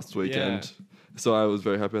sleep last weekend. So I was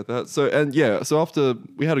very happy about that. So after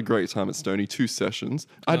we had a great time at Stony, 2 sessions.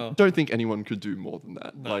 I Oh. don't think anyone could do more than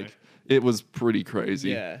that. No. Like, it was pretty crazy.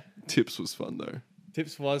 Yeah. Tips was fun though.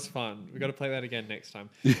 Tips was fun. We got to play that again next time.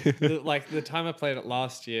 Like the time I played it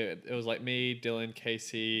last year, it was like me, Dylan,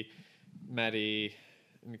 Casey, Maddie,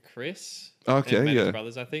 and Chris. Okay, and Maddie's yeah.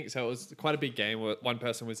 brothers, I think. So it was quite a big game where one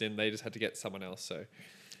person was in. They just had to get someone else. So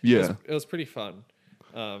Yeah. it was pretty fun.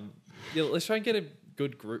 Yeah, let's try and get a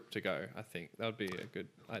good group to go. I think that would be a good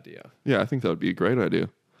idea. Yeah, I think that would be a great idea.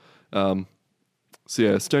 So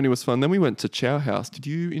yeah, Stony was fun. Then we went to Chow House. Did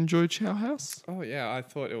you enjoy Chow House? Oh yeah, I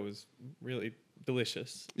thought it was really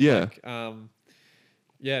delicious. Yeah. Like,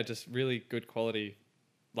 yeah, just really good quality.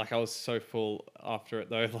 Like I was so full after it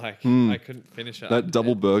though. Like I couldn't finish it. That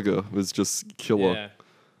double burger was just killer.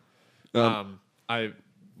 Yeah. I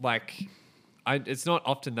like. It's not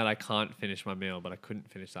often that I can't finish my meal, but I couldn't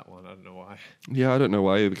finish that one. I don't know why. Yeah, I don't know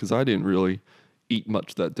why either, because I didn't really eat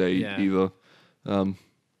much that day Yeah. either.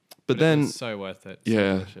 But It then, was so worth it. So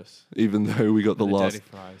yeah, delicious. even though we got the And last, dirty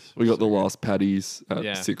fries. we got the So good. last patties at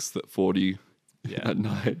Yeah. 6:40 Yeah. at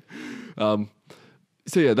night.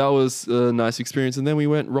 So yeah, that was a nice experience. And then we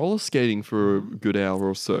went roller skating for a good hour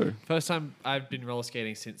or so. First time I've been roller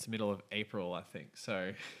skating since the middle of April, I think.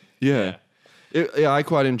 So Yeah. Yeah, I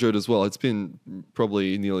quite enjoyed it as well. It's been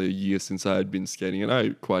probably nearly a year since I had been skating, and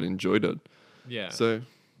I quite enjoyed it. yeah. So,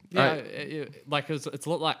 Yeah, like it's a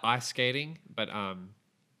lot like ice skating, but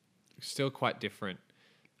still quite different.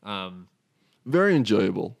 very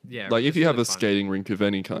enjoyable. Yeah, like if it's you have really a fun. skating rink of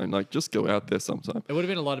any kind, like just go out there sometime. It would have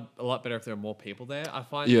been a lot better if there were more people there. I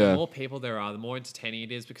find Yeah. the more people there are, the more entertaining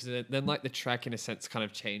it is because then like the track in a sense kind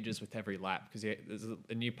of changes with every lap because there's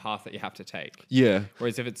a new path that you have to take. Yeah,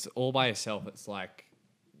 Whereas if it's all by yourself, it's like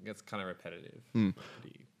it's kind of repetitive,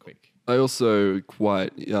 pretty quick. I also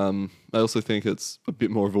think it's a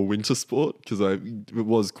bit more of a winter sport because it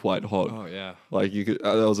was quite hot. Oh yeah. Like you could,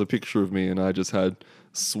 there was a picture of me and I just had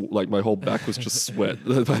like my whole back was just sweat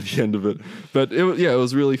by the end of it. But it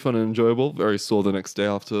was really fun and enjoyable. Very sore the next day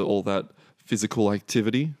after all that physical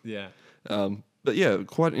activity. Yeah. But yeah,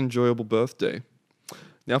 quite enjoyable birthday.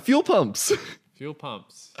 Now fuel pumps. Fuel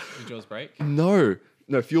pumps. Did yours break? No,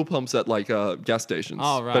 fuel pumps at like gas stations,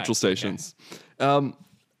 Oh, right. petrol Okay. stations.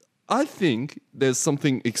 I think there's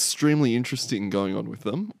something extremely interesting going on with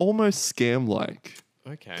them, almost scam-like.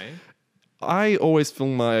 Okay. I always fill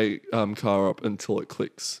my car up until it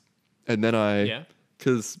clicks, and then Yeah.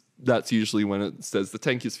 because that's usually when it says the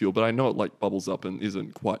tank is full, but I know it like bubbles up and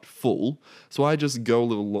isn't quite full, so I just go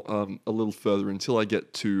a little further until I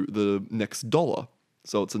get to the next dollar,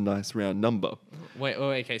 so it's a nice round number. Wait.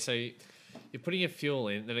 Okay. So you're putting your fuel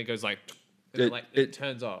in, then it goes like. It-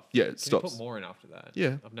 turns off. yeah, it Can you stops. put more in after that?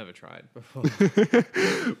 Yeah. I've never tried before.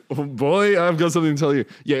 Oh boy, I've got something to tell you.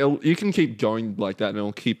 Yeah, you can keep going like that, and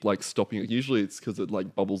it'll keep like stopping it. Usually, it's because it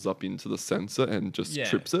like bubbles up into the sensor and just Yeah,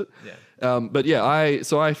 trips it. yeah. But yeah,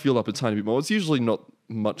 I fuel up a tiny bit more. It's usually not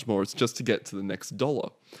much more. It's just to get to the next dollar.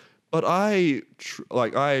 But I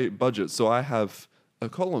budget, so I have a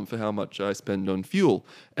column for how much I spend on fuel,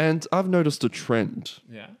 and I've noticed a trend.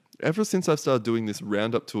 Yeah. Ever since I've started doing this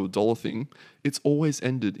round up to a dollar thing, it's always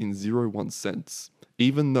ended in 0.1 cents,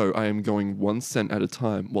 even though I am going 1 cent at a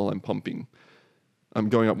time while I'm pumping. I'm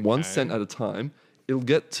going up 1 cent at a time. It'll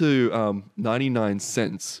get to 99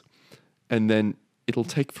 cents, and then it'll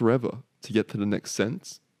take forever to get to the next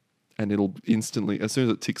cents. And it'll instantly, as soon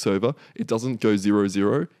as it ticks over, it doesn't go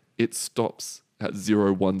 0.0, it stops at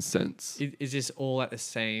 0.1 cents. Is this all at the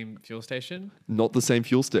same fuel station? Not the same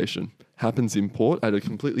fuel station. Happens in port at a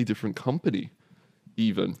completely different company,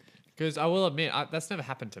 even. Because I will admit, that's never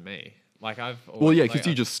happened to me. Like I've. Well, yeah, like, because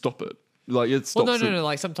you just stop it. Like it Well, stops. no.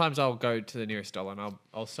 Like sometimes I'll go to the nearest dollar and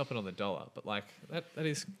I'll stop it on the dollar. But like that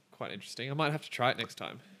is quite interesting. I might have to try it next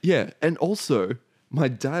time. Yeah, and also my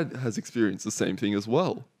dad has experienced the same thing as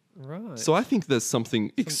well. Right. So I think there's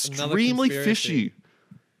something another extremely conspiracy. fishy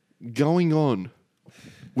going on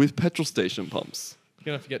with petrol station pumps. You're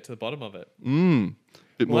gonna have to get to the bottom of it.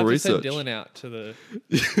 Bit We'll more have to send research. Dylan out to the.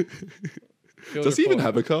 field Does he even report.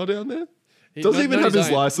 have a car down there? Does he even not have his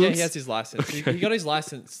own. Yeah, license? he has his license. He got his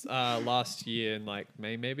license last year in like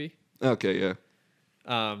May, maybe. Okay,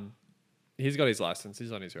 yeah. He's got his license.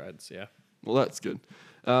 He's on his roads. Yeah. Well, that's good.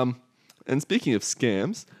 And speaking of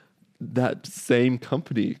scams, that same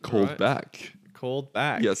company called Right. back. Called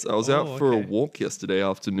back. Yes, I was out for a okay. walk yesterday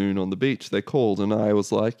afternoon on the beach. They called, and I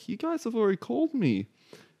was like, "You guys have already called me."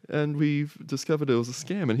 And we've discovered it was a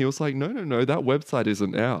scam. And he was like, no, that website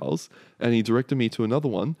isn't ours. And he directed me to another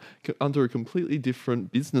one under a completely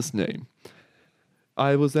different business name.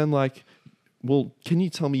 I was then like, well, can you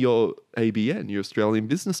tell me your ABN, your Australian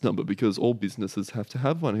business number? Because all businesses have to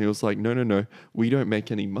have one. He was like, no, we don't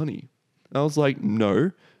make any money. I was like,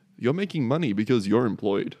 no, you're making money because you're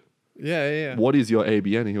employed. Yeah. What is your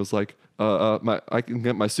ABN? And he was like, I can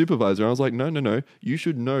get my supervisor. And I was like, no. You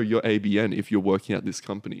should know your ABN if you're working at this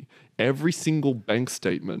company. Every single bank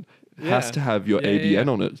statement has Yeah. to have your Yeah, ABN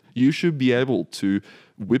yeah. on it. You should be able to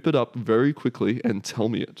whip it up very quickly and tell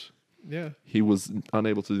me it. Yeah. He was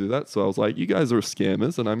unable to do that. So I was like, you guys are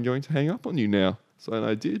scammers and I'm going to hang up on you now. So and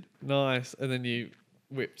I did. Nice. And then you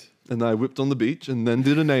whipped. And I whipped on the beach and then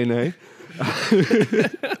did a nay.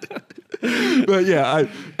 But yeah,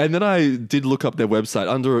 and then I did look up their website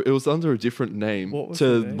it was under a different name What was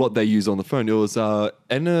to the name? what they use on the phone. It was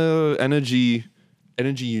Energy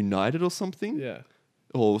United or something. Yeah.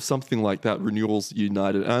 Or something like that, Renewals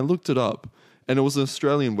United. And I looked it up and it was an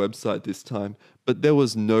Australian website this time, but there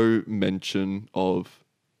was no mention of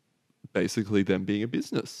basically them being a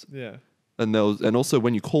business. Yeah. And also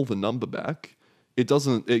when you call the number back, it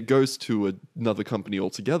goes to another company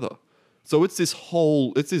altogether. So it's this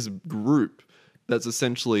group that's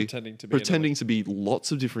essentially Pretending to be to be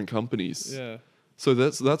lots of different companies. Yeah. So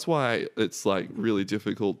that's why it's like really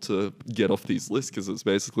difficult to get off these lists, because it's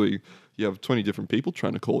basically you have 20 different people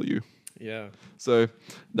trying to call you. Yeah. So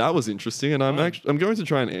that was interesting, and I'm Fun. going to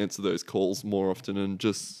try and answer those calls more often and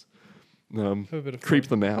just Have a bit of creep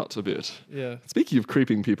fun. them out a bit. Yeah. Speaking of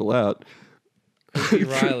creeping people out, Creepy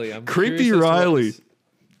Riley. I'm Creepy curious as to what Riley. this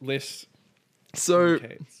list so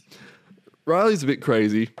indicates. Riley's a bit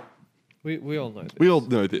crazy. We all know this. We all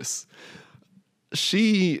know this.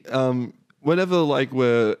 She, whenever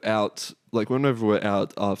we're out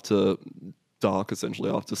after dark, essentially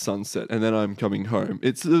after sunset, and then I'm coming home,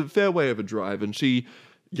 it's a fair way of a drive, and she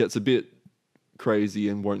gets a bit crazy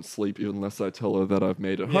and won't sleep unless I tell her that I've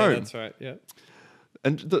made it Yeah, home. that's right. Yeah.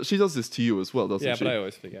 And she does this to you as well, doesn't Yeah, she? but I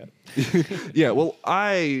always forget. Yeah, well,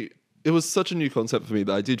 it was such a new concept for me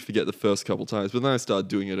that I did forget the first couple times, but then I started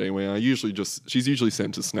doing it anyway. She's usually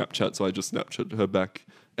sent to Snapchat, so I just Snapchat her back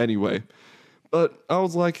anyway. But I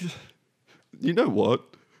was like, you know what?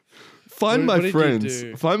 Find What My did you Friends.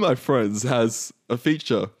 do? Find My Friends has a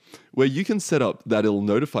feature where you can set up that it'll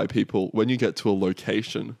notify people when you get to a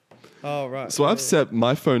location. Oh, right. So I've set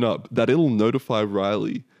my phone up that it'll notify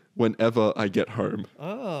Riley whenever I get home.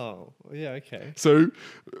 Oh, yeah, okay. So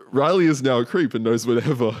Riley is now a creep and knows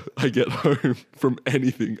whenever I get home from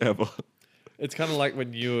anything ever. It's kind of like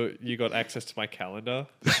when you got access to my calendar.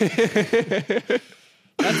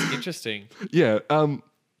 That's interesting. Yeah.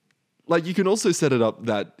 You can also set it up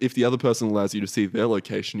that if the other person allows you to see their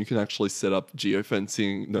location, you can actually set up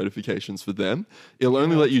geofencing notifications for them. It'll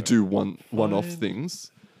only let you do one-off Fine.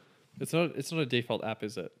 things. It's not a default app,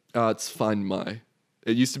 is it? It's Find My.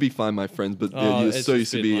 It used to be Find My Friends, but Oh, it it's also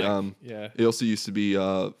used just to been be yeah. it also used to be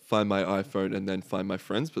Find My iPhone and then Find My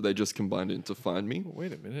Friends, but they just combined it into Find Me.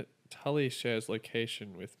 Wait a minute. Tully shares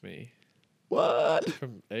location with me What?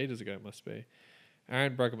 from ages ago. It must be.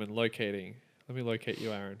 Aaron Bruggeman locating. Let me locate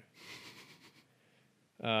you, Aaron.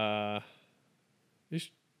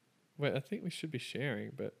 Wait, I think we should be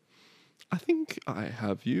sharing, but I think I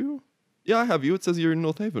have you. Yeah, I have you. It says you're in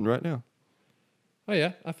North Haven right now. oh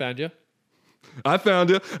yeah, I found you. I found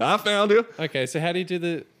you. Okay, so how do you do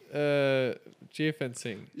the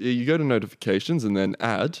geofencing? Yeah, you go to notifications and then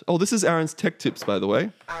add. Oh, this is Aaron's tech tips, by the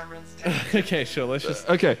way. Okay, sure. Let's just.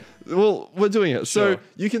 Okay, well, we're doing it. So Sure.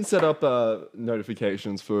 you can set up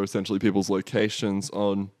notifications for essentially people's locations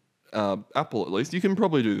on Apple, at least. You can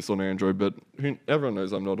probably do this on Android, but everyone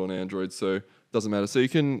knows I'm not on Android, so it doesn't matter. So you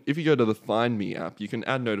can, if you go to the Find Me app, you can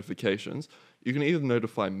add notifications. You can either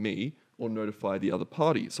notify me or notify the other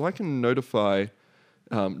party. So I can notify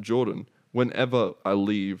Jordan whenever I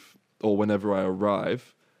leave or whenever I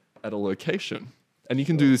arrive at a location. And you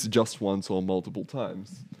can do this just once or multiple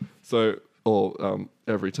times. So, or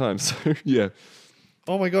every time. So, yeah.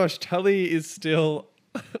 Oh my gosh, Tully is still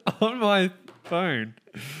on my phone.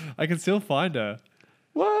 I can still find her.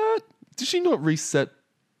 What? Did she not reset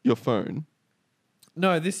your phone?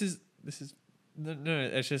 No, this is no.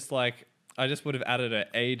 It's just like I just would have added her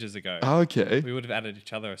ages ago. Okay. We would have added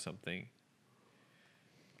each other or something.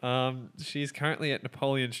 She's currently at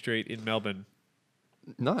Napoleon Street in Melbourne.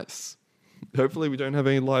 Nice. Hopefully, we don't have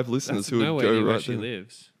any live listeners That's who would nowhere go near where right she there.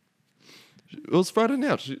 lives. It was Friday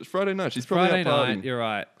night. Friday night. She's probably Friday out partying. night, you're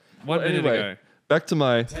right. One Well, minute anyway, ago. back to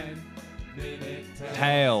my.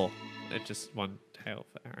 Tail. It's just one tail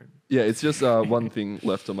for Aaron. Yeah, it's just one thing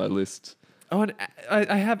left on my list. Oh, and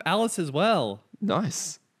I have Alice as well.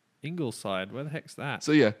 Nice. Ingleside. Where the heck's that?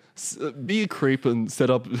 So yeah, be a creep and set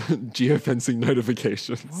up geofencing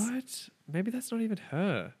notifications. What? Maybe that's not even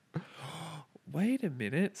her. Wait a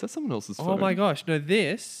minute. Is that someone else's phone? Oh my gosh. No,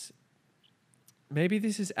 this. Maybe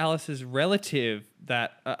this is Alice's relative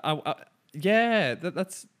that. Yeah,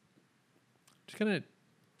 that's. Just gonna.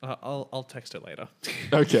 I'll text her later.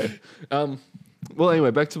 Okay. Well,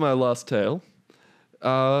 anyway, back to my last tale.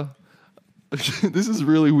 This is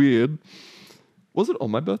really weird. Was it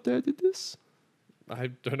on my birthday I did this? I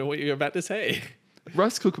don't know what you're about to say.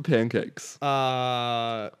 Rice cooker pancakes.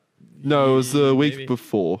 No, No, it was the week maybe.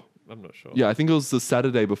 before. I'm not sure. Yeah, I think it was the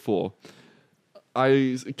Saturday before.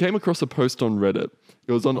 I came across a post on Reddit.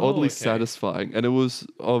 It was on Oddly okay. Satisfying, and it was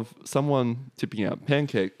of someone tipping out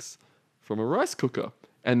pancakes from a rice cooker.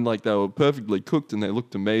 And like they were perfectly cooked and they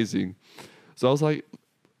looked amazing. So I was like,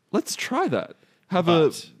 let's try that.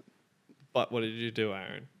 But what did you do,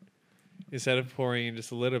 Aaron? Instead of pouring in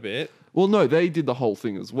just a little bit, Well, no, they did the whole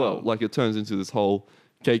thing as well. Oh. Like it turns into this whole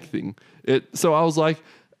cake thing. So I was like,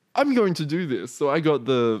 I'm going to do this. So I got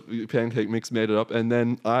the pancake mix, made it up, and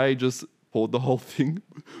then I just poured the whole thing.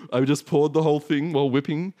 I just poured the whole thing while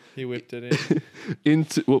whipping he whipped it in.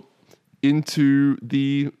 into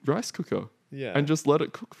the rice cooker. Yeah. And just let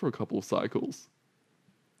it cook for a couple of cycles.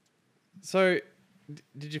 So,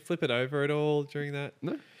 did you flip it over at all during that?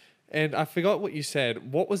 No. And I forgot what you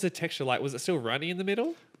said. What was the texture like? Was it still runny in the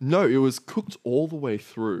middle? No, it was cooked all the way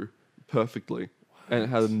through perfectly. And it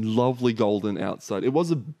had a lovely golden outside. It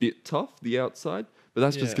was a bit tough, the outside, but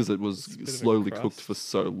that's just Yeah, because it was it's a bit of a slowly crust. cooked for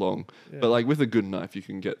so long. Yeah. But like with a good knife, you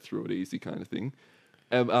can get through it easy kind of thing.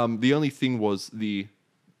 The only thing was the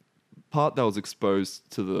part that was exposed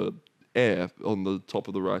to the air on the top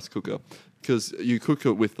of the rice cooker, because you cook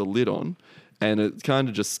it with the lid on and it kind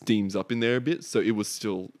of just steams up in there a bit. So it was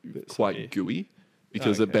still quite soggy. gooey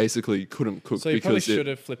because it Okay. basically couldn't cook So you probably because should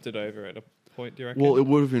it, have flipped it over at a point, do you reckon? well, it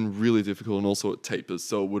would have been really difficult, and also it tapers,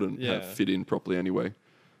 so it wouldn't have Yeah. fit in properly anyway.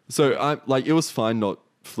 So I like it was fine not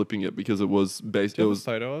flipping it because it was based. do It you have a was.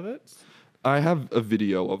 photo of it? I have a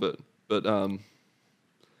video of it, but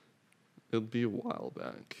it'll be a while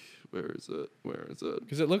back. Where is it? Where is it?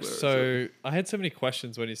 Because it looks Where is so. it? I had so many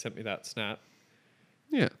questions when you sent me that snap.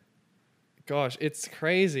 Yeah, Gosh, it's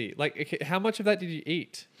crazy. Like, okay, how much of that did you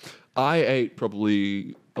eat? I ate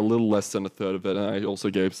probably a little less than a third of it, and I also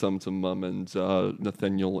gave some to Mum and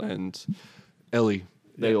Nathaniel and Ellie.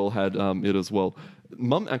 They Yeah. all had it as well.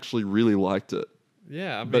 Mum actually really liked it.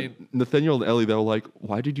 Yeah, I But mean, Nathaniel and Ellie, they were like,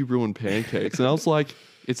 "Why did you ruin pancakes?" And I was like,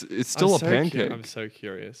 "It's still I'm a so pancake. I'm so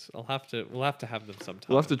curious. We'll have to have them sometime.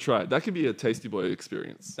 We'll have to try it. That could be a Tasty Boy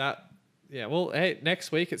experience. Yeah. Well, hey,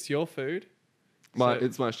 next week it's your food. So-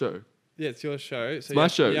 It's my show. Yeah, it's your show. So my you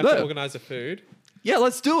have, show. You have No. to organize the food. Yeah,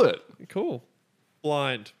 let's do it. Cool.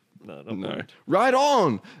 Blind. No, not No, blind. right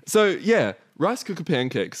on. So yeah, rice cooker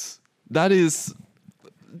pancakes. That is,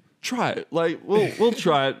 try it. Like we'll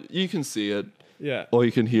try it. You can see it, Yeah. or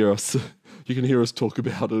you can hear us. You can hear us talk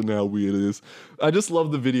about it and how weird it is. I just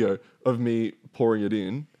love the video of me pouring it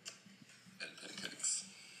in. Pancakes.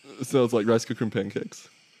 It sounds like rice cooker and pancakes.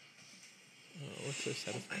 Oh, what's so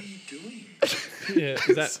satisfying? What are you doing? Yeah.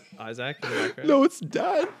 Is that Isaac in the background? No, it's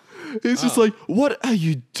Dad. He's just Oh. like, "What are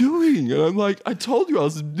you doing?" And I'm like, "I told you I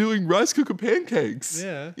was doing rice cooker pancakes.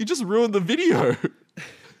 Yeah. You just ruined the video."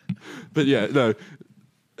 But yeah, no.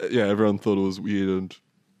 Yeah, everyone thought it was weird and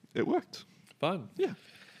it worked. Fun. Yeah.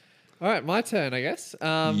 All right, my turn, I guess.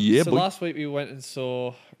 Yeah, So boy. last week we went and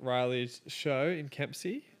saw Riley's show in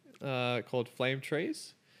Kempsey called Flame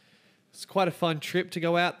Trees. It's quite a fun trip to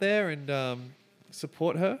go out there and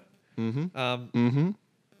support her.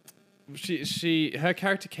 Her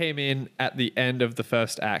character came in at the end of the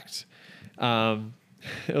first act.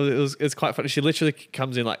 It's quite funny. She literally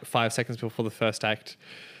comes in like 5 seconds before the first act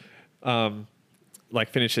like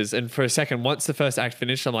finishes, and for a second, once the first act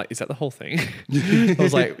finished, I'm like, is that the whole thing? I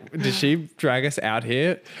was like, did she drag us out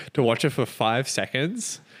here to watch it for 5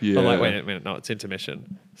 seconds? I'm like, Yeah. wait a minute, no, it's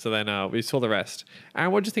intermission. So then we saw the rest.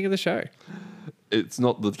 Aaron, what did you think of the show? It's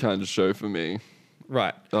not the kind of show for me.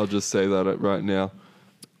 Right. I'll just say that right now.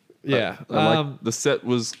 Yeah. I like the set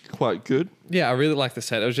was quite good. Yeah, I really liked the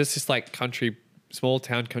set. It was just this like small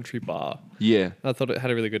town country bar. Yeah. I thought it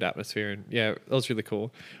had a really good atmosphere, and yeah, that was really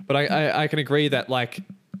cool. But I can agree that like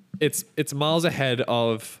it's miles ahead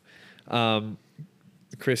of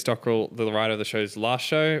Chris Dockrell, the writer of the show's last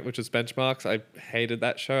show, which was Benchmarks. I hated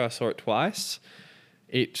that show. I saw it twice.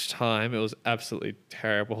 Each time it was absolutely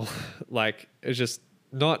terrible. Like, it was just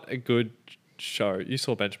not a good show. You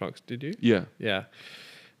saw Benchmarks, did you? Yeah. Yeah.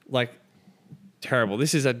 Like, terrible.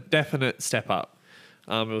 This is a definite step up.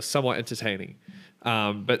 It was somewhat entertaining,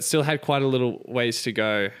 but still had quite a little ways to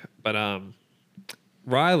go. But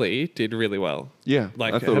Riley did really well. Yeah,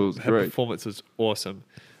 Like, I thought it was her great. performance was awesome.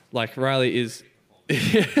 Like, Riley is...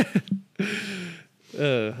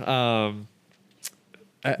 ever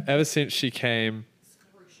since she came...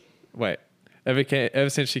 Wait. Ever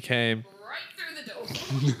since she came... Right through the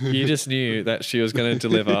door. You just knew that she was going to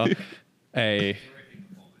deliver a...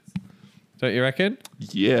 Don't you reckon?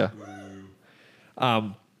 Yeah.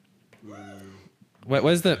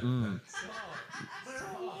 Where's the...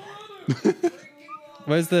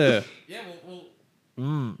 Where's the...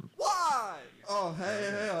 Why? Oh,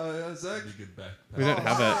 hey, Zach. We don't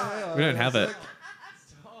have it. We don't have it.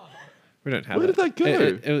 We don't have Where it. did that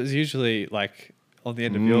go? It was usually like on the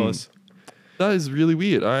end of yours. That is really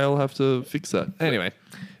weird. I'll have to fix that. Anyway,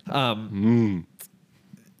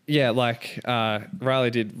 yeah, like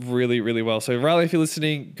Riley did really, really well. So Riley, if you're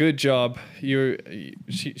listening, good job.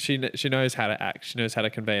 She knows how to act. She knows how to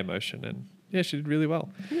convey emotion, and yeah, she did really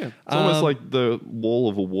well. Yeah. It's almost like the wall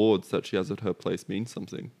of awards that she has at her place means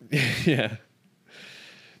something. Yeah.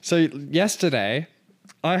 So yesterday,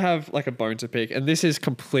 I have like a bone to pick, and this is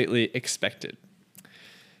completely expected.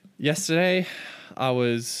 Yesterday, I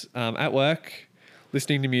was at work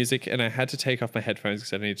listening to music, and I had to take off my headphones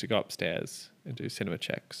because I needed to go upstairs and do cinema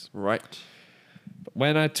checks. Right. But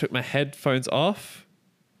when I took my headphones off,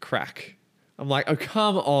 crack. I'm like, oh,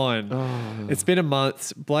 come on. It's been a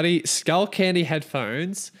month. Bloody Skull Candy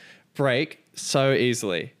headphones break so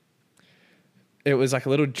easily. It was like a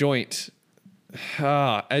little joint.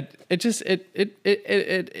 It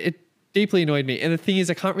deeply annoyed me. And the thing is,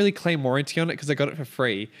 I can't really claim warranty on it because I got it for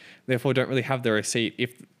free. Therefore, don't really have the receipt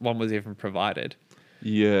if one was even provided.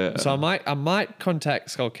 Yeah. So I might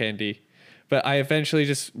contact Skull Candy, but I eventually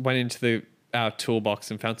just went into our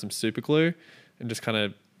toolbox and found some super glue and just kind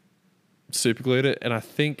of super glued it. And I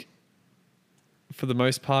think for the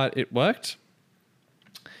most part it worked.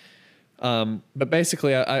 But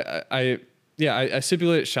basically I super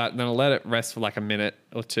glued it shut and then I let it rest for like a minute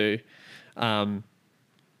or two. And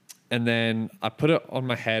then I put it on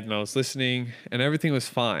my head and I was listening and everything was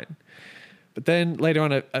fine. But then later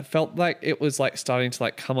on, I felt like it was like starting to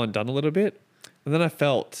like come undone a little bit. And then I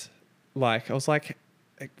felt like, I was like,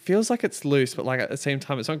 it feels like it's loose, but like at the same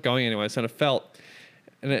time, it's not going anywhere. So I felt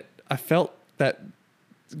that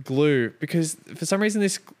glue because for some reason,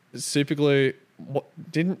 this super glue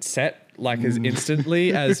didn't set like as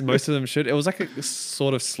instantly as most of them should. It was like a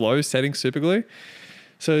sort of slow setting super glue.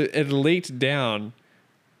 So it leaked down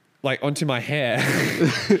like onto my hair.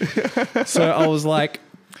 So I was like,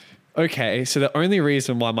 okay, so the only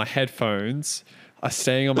reason why my headphones are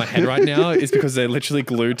staying on my head right now is because they're literally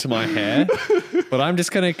glued to my hair. But I'm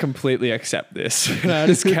just going to completely accept this. And I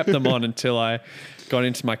just kept them on until I got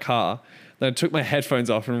into my car. Then I took my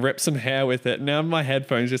headphones off and ripped some hair with it. Now my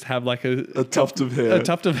headphones just have like a tuft of hair. A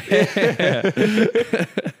tuft of hair.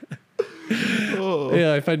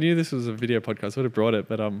 Yeah, if I knew this was a video podcast, I would have brought it.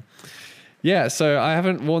 But yeah, so I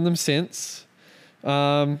haven't worn them since.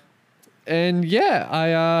 And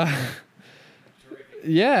yeah,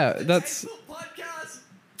 yeah, that's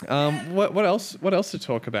what else to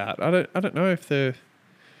talk about? I don't know if the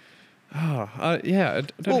I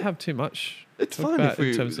don't have too much. It's to talk fine about if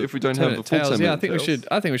in terms of we don't have the 10 full tales. 10 Yeah, I minute think we tales. should.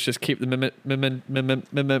 I think we should just keep the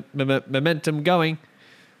momentum going.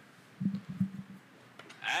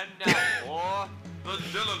 And now for the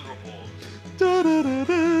Dylan Report.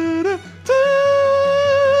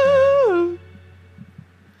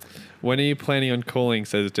 When are you planning on calling?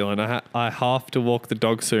 Says Dylan. I have to walk the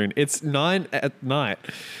dog soon. It's 9 at night.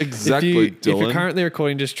 Exactly, If you're Dylan. currently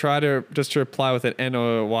recording, just try to reply with an N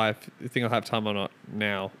or a Y if you think I'll have time or not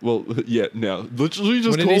now. Well, yeah, now. Literally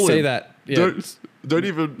just When did call he say him. that? Yeah. Don't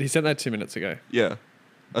even... He sent that 2 minutes ago. Yeah.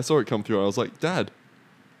 I saw it come through. I was like, Dad.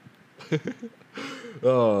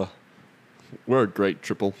 We're a great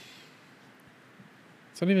triple.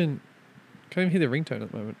 It's not even... Can't even hear the ringtone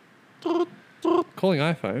at the moment. Calling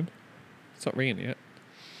iPhone. It's not ringing yet.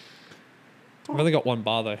 I've only got one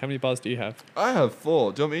bar though. How many bars do you have? I have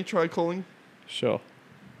 4. Do you want me to try calling? Sure. Do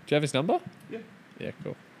you have his number? Yeah. Yeah,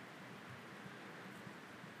 cool.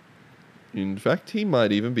 In fact, he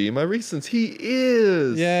might even be in my recents. He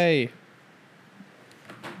is! Yay.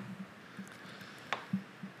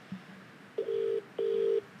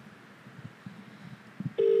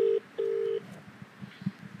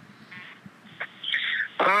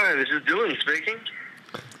 is Dylan speaking.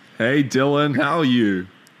 Hey, Dylan, how are you?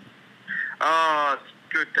 Oh, it's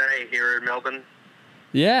a good day here in Melbourne.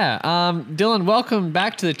 Yeah. Dylan, welcome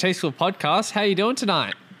back to the Tasteful Podcast. How are you doing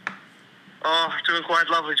tonight? Oh, doing quite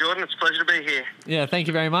lovely, Jordan. It's a pleasure to be here. Yeah, thank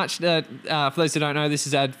you very much. For those who don't know, this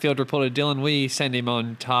is our field reporter, Dylan. We send him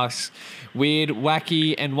on tasks weird,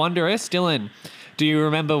 wacky, and wondrous. Dylan, do you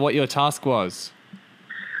remember what your task was?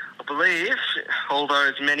 I believe, all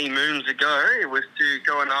those many moons ago, it was to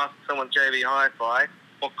go and ask someone JB Hi-Fi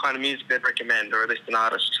what kind of music they'd recommend, or at least an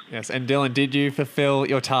artist. Yes, and Dylan, did you fulfill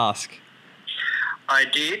your task? I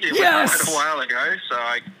did. It Yes! was quite a while ago, so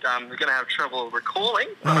I'm going to have trouble recalling,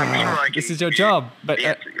 but I'm sure I can. This is your job. But the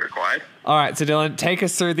answer you required. all right, so Dylan, take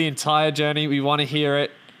us through the entire journey. We want to hear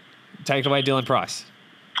it. Take it away, Dylan Price.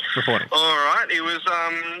 Reporting. All right. It was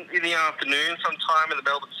in the afternoon, sometime in the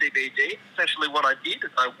Melbourne CBD. Essentially what I did is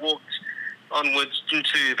I walked onwards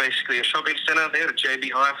into basically a shopping centre there, the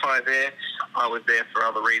JB Hi-Fi there. I was there for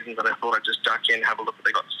other reasons, and I thought I'd just duck in, have a look what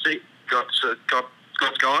they got to see, got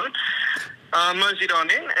going. Moseyed on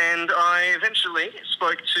in, and I eventually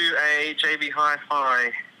spoke to a JB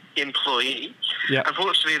Hi-Fi employee. Yeah.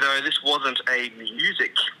 Unfortunately, though, this wasn't a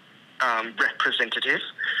music representative.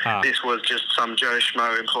 This was just some Joe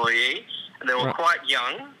Schmo employee, and they were quite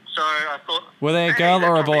young. So I thought, were they a hey, girl they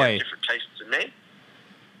or a probably have boy? different tastes than me.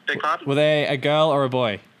 Beg pardon? Were they a girl or a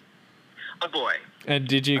boy? A boy. And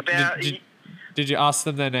did you did you ask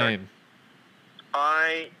them their name?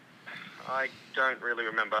 I don't really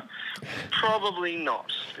remember. Probably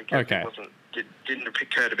not, because Okay. it didn't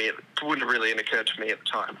occur to me. It wouldn't have really occurred to me at the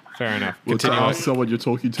time. Fair enough. Well, to Continue, ask someone you're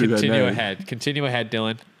talking to their continue name. ahead. Continue ahead,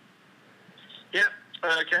 Dylan. Yeah.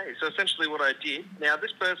 Okay. So essentially, what I did. Now,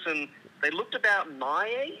 this person, they looked about my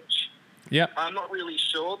age. Yep. I'm not really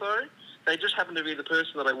sure though. They just happened to be the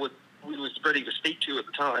person that I was ready to speak to at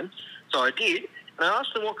the time. So I did, and I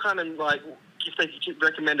asked them what kind of if they could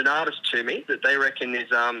recommend an artist to me that they reckon is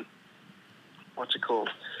what's it called?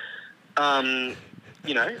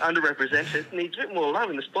 Underrepresented, needs a bit more love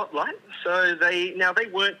in the spotlight. So they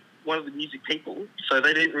weren't one of the music people, so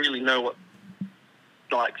they didn't really know what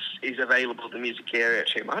is available in the music area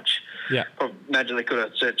too much. Yeah. I imagine they could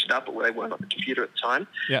have searched it up, but they weren't on the computer at the time.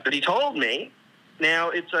 Yeah. But he told me, now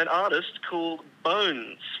it's an artist called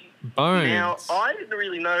Bones. Bones. Now, I didn't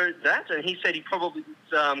really know that, and he said he probably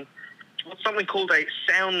was what's something called a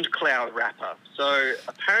SoundCloud rapper. So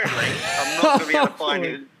apparently, I'm not going to be able to find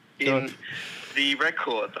him in the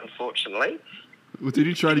records, unfortunately. Well, did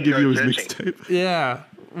he try to give you his mixtape? Yeah.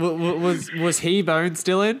 Was he Bones,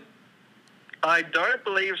 Dylan? I don't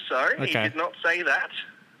believe so. He Okay. did not say that.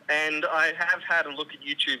 And I have had a look at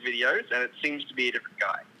YouTube videos, and it seems to be a different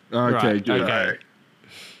guy. Okay, Right, good. okay.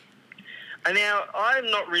 And now, I'm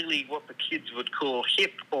not really what the kids would call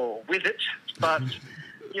hip or with it, but,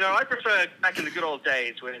 I prefer back in the good old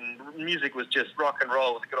days when music was just rock and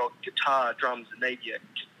roll with a good old guitar, drums, and maybe a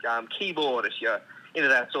keyboard if you're into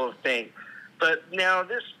that sort of thing. But now,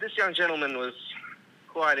 this young gentleman was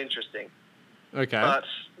quite interesting. Okay. But,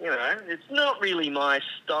 it's not really my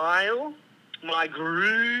style, my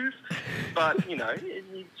groove, but,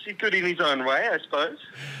 it's good in his own way, I suppose.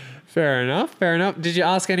 Fair enough. Fair enough. Did you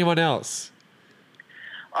ask anyone else?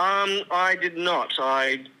 I did not.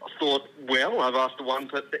 I thought, well, I've asked the one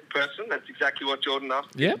person. That's exactly what Jordan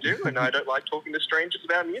asked me Yep. to do, and I don't like talking to strangers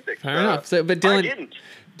about music. Fair enough. So, but Dylan, I didn't.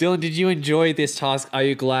 Dylan, did you enjoy this task? Are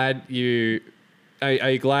you glad you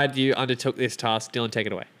undertook this task? Dylan, take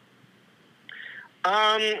it away.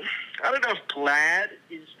 I don't know if glad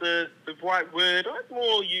is the right word. I'd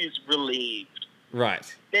more use relieved.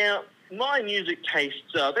 Right. Now, my music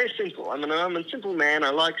tastes are they're simple. I'm a simple man. I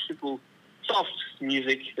like simple, soft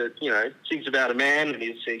music that, sings about a man and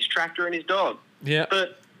his tractor and his dog. Yeah.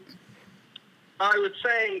 But I would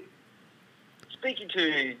say, speaking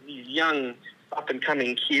to these young,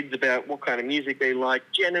 up-and-coming kids about what kind of music they like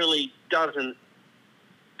generally doesn't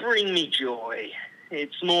bring me joy.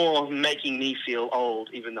 It's more making me feel old,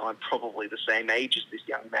 even though I'm probably the same age as this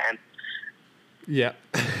young man. Yeah.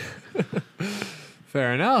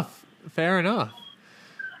 Fair enough. Fair enough.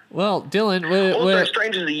 Well, Dylan, Also,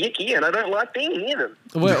 strangers are yicky, and I don't like being near them.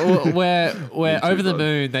 we're over the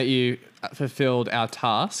moon that you fulfilled our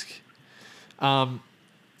task.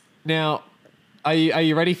 Now, are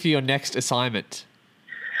you ready for your next assignment?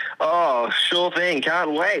 Oh, sure thing.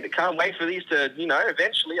 Can't wait. I can't wait for these to,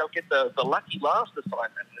 eventually I'll get the lucky last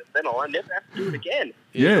assignment, and then I'll never have to do it again.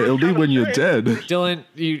 Yeah, it'll be when you're dead. Dylan,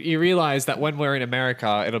 you realize that when we're in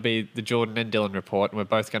America, it'll be the Jordan and Dylan report, and we're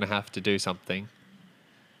both going to have to do something.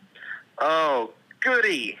 Oh,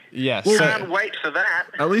 goody. Yes. Can't wait for that.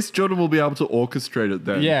 At least Jordan will be able to orchestrate it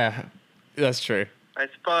then. Yeah, that's true. I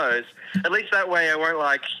suppose. At least that way I won't,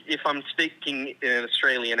 like, if I'm speaking in an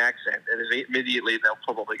Australian accent, and immediately they'll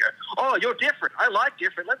probably go, oh, you're different. I like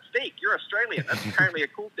different. Let's speak. You're Australian. That's apparently a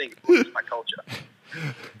cool thing. It's my culture.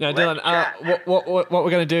 Now, Dylan, what we're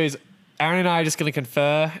going to do is Aaron and I are just going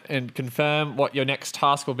to confirm what your next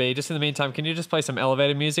task will be. Just in the meantime, can you just play some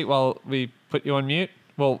elevator music while we put you on mute?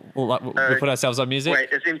 We'll put ourselves on music.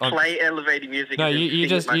 Wait, as in play elevator music? No, as in you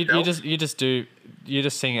sing it myself?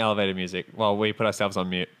 just sing elevator music while we put ourselves on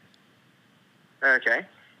mute. Okay.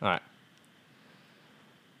 All right.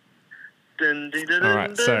 Dun, dun, dun, All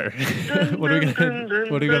right. So, what are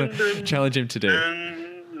we gonna challenge him to do?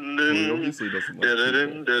 Well, he obviously doesn't like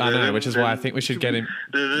food. I know, which is why I think we should get him.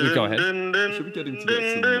 Go ahead. Should we get him to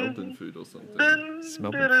get some Melbourne food or something?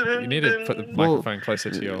 Smell it. You need to put the microphone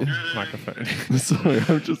closer to your microphone. Sorry,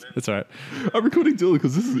 That's all right. I'm recording Dylan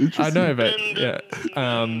because this is interesting. I know, but yeah.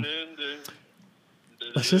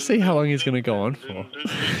 Let's just see how long he's going to go on for.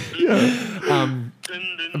 Yeah.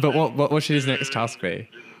 But what should his next task be?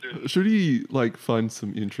 Should he like find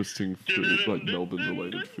some interesting food, like Melbourne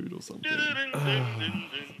related food or something?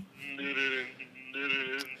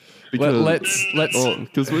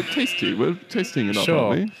 Because we're tasting it up, Sure.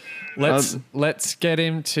 aren't we? Let's get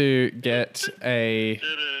him to get a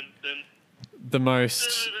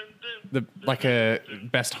best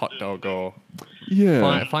hot dog, or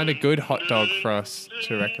find a good hot dog for us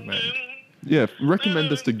to recommend. Yeah,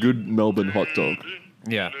 recommend us a good Melbourne hot dog.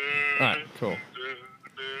 Yeah. All right. Cool.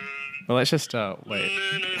 Well, let's just wait.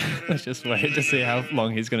 Let's just wait to see how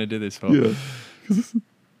long he's going to do this for. Yeah.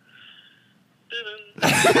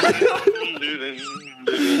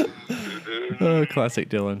 Oh, classic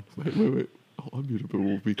Dylan. Wait. Oh, I'm muted, but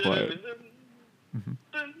we'll be quiet.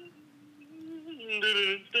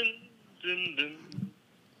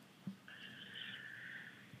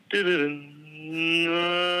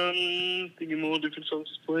 Thinking more different songs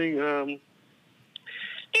is playing. All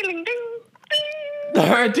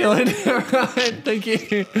right, Dylan. All right, thank you.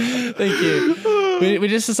 We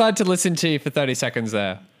just decided to listen to you for 30 seconds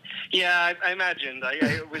there. Yeah, I imagined.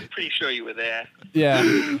 I was pretty sure you were there. Yeah,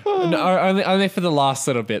 no, only for the last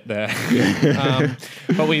little bit there.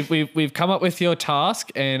 But we've come up with your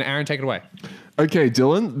task, and Aaron, take it away. Okay,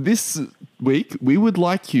 Dylan. This week we would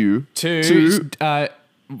like you to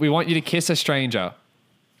we want you to kiss a stranger.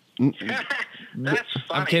 That's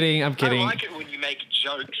funny. I'm kidding. I like it when you make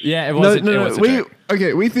jokes. Yeah, it was. No. A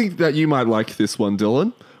joke. We think that you might like this one,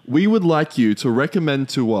 Dylan. We would like you to recommend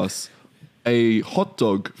to us a hot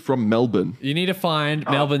dog from Melbourne. You need to find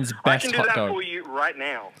Melbourne's best hot dog. I can do that for you right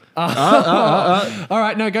now. All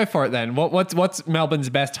right, no, go for it then. What's Melbourne's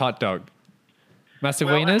best hot dog? Massive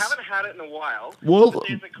wieners? I haven't had it in a while. Well, but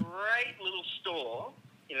there's a great little store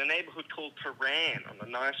in a neighbourhood called Paran on a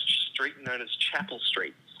nice street known as Chapel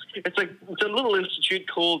Street. It's a little institute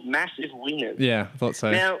called Massive Wieners. Yeah, I thought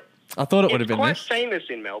so. Now, I thought it would have been this. It's quite famous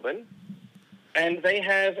in Melbourne. And they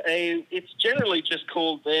have it's generally just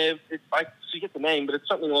called I forget the name, but it's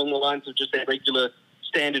something along the lines of just a regular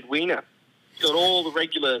standard wiener. It's got all the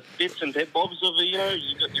regular bits and bobs of it, you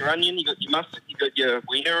got your onion, you got your mustard, you got your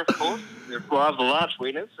wiener, of course. They're rather large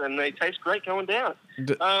wieners, and they taste great going down.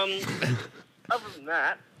 Other than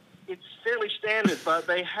that, it's fairly standard, but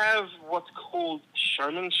they have what's called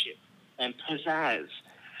showmanship and pizzazz.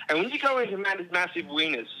 And when you go into massive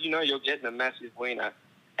wieners, you're getting a massive wiener.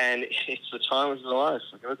 And it's the time of your life,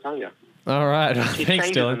 I gotta tell you. All right, thanks,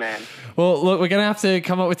 Dylan. Man. Well, look, we're gonna have to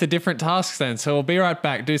come up with the different tasks then. So we'll be right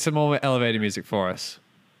back. Do some more elevator music for us.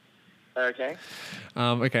 Okay.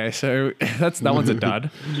 Okay, so that one's a dud.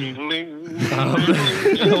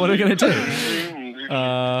 What are we gonna do?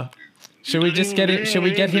 Should we just get it? Should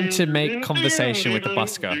we get him to make conversation with the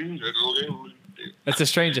busker? It's a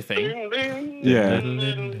Stranger Thing. Yeah.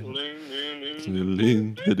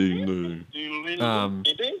 I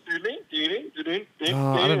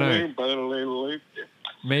don't know.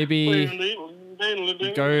 Maybe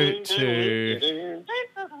go to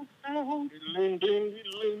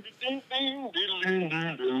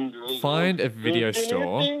find a video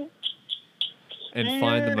store and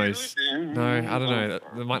find the most. No, I don't know.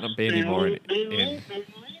 There might not be any more in.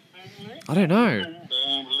 I don't know.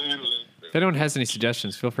 If anyone has any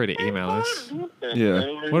suggestions, feel free to email us.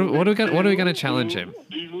 Yeah. What are we going to challenge him?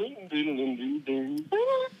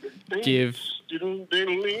 Give. I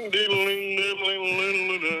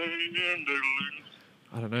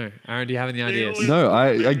don't know. Aaron, do you have any ideas? No,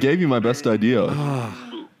 I gave you my best idea.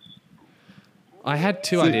 I had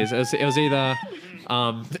two ideas. It was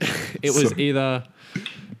either,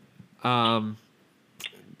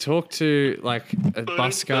 talk to like a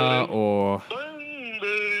busker or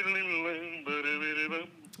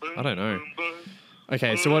I don't know.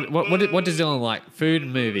 Okay, so what does Dylan like? Food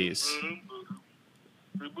and movies?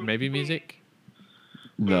 Maybe music?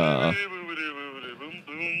 Nah.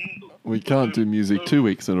 We can't do music 2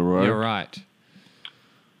 weeks in a row. You're right.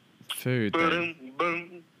 Food. Then.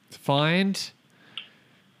 Find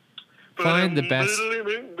the best.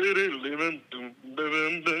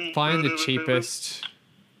 Find the cheapest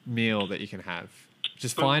meal that you can have.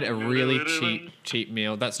 Just find a really cheap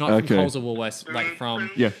meal. That's not from Coles or Woolworths, like from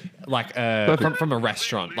from a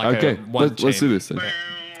restaurant. Like okay, let's do this then.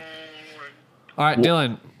 All right,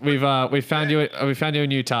 Dylan, we found you a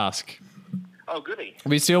new task. Oh, goody.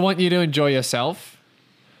 We still want you to enjoy yourself,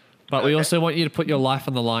 but we also want you to put your life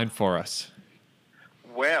on the line for us.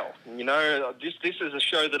 Well, this is a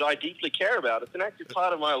show that I deeply care about. It's an active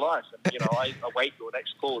part of my life. And, I await your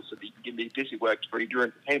next call so that you can give me busy work for your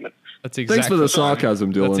entertainment. That's exactly. Thanks for the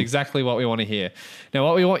sarcasm, Dylan. That's exactly what we want to hear. Now,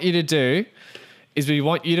 what we want you to do is we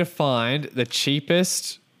want you to find the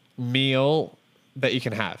cheapest meal that you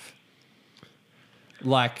can have.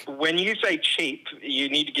 Like, when you say cheap, you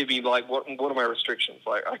need to give me what are my restrictions?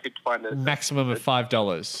 Like, I could find a maximum of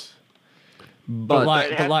 $5.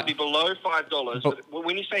 But it has to be below $5. But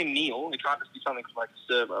when you say meal, it can't just be something like a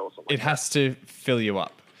servo or something. It has to fill you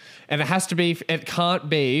up. And it can't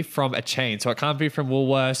be from a chain. So it can't be from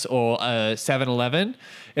Woolworths or a 7-Eleven.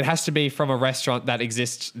 It has to be from a restaurant that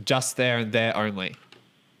exists just there and there only.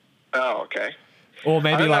 Oh, okay. Or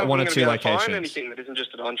maybe like one or two locations. Find anything that isn't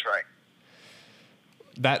just an entree.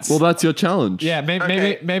 That's your challenge. Yeah,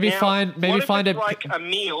 maybe find like a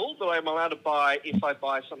meal that I'm allowed to buy if I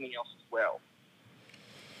buy something else as well.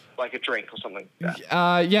 Like a drink or something like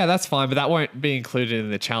that. Yeah, that's fine, but that won't be included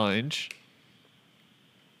in the challenge.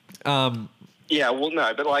 Yeah, well,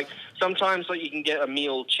 no, but sometimes you can get a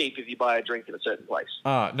meal cheap if you buy a drink at a certain place.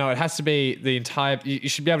 No, it has to be the entire. You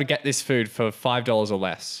should be able to get this food for $5 or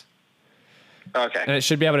less. Okay. And it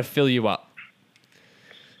should be able to fill you up.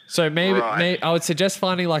 So maybe I would suggest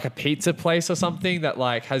finding like a pizza place or something that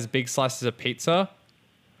has big slices of pizza,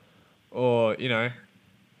 or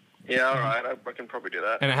Yeah, all right, I can probably do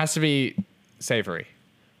that. And it has to be savory.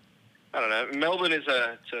 I don't know. Melbourne is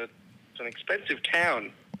it's an expensive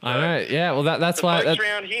town. So I know. Yeah. Well, that's why. Folks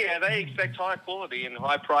around here, they expect high quality and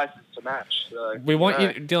high prices to match. So, we want you,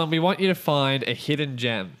 Dylan. We want you to find a hidden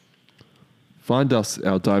gem. Find us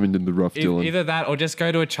our diamond in the rough, Dylan. Either that, or just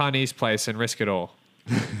go to a Chinese place and risk it all.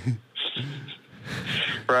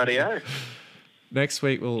 Rightio. Next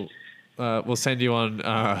week we'll send you on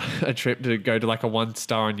a trip to go to a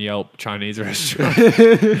 1-star on Yelp Chinese restaurant.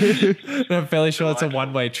 I'm fairly sure it's a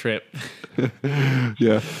one-way trip.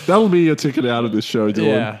 Yeah, that'll be your ticket out of the show,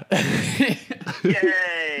 Dylan. Yeah.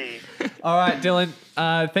 Yay! All right, Dylan.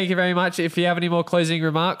 Thank you very much. If you have any more closing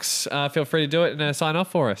remarks, feel free to do it and sign off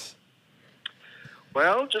for us.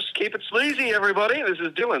 Well, just keep it sleazy, everybody. This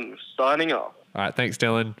is Dylan signing off. All right, thanks,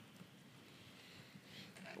 Dylan.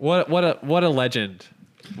 What a legend.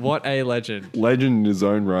 What a legend. Legend in his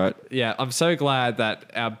own right. Yeah, I'm so glad that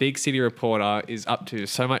our big city reporter is up to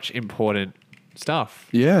so much important stuff.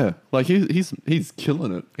 Yeah, he's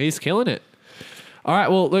killing it. He's killing it. All right,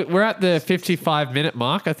 well, look, we're at the 55-minute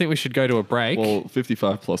mark. I think we should go to a break. Well,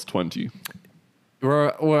 55 plus 20.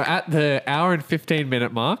 We're at the hour and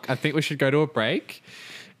 15-minute mark. I think we should go to a break,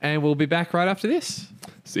 and we'll be back right after this.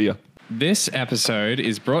 See ya. This episode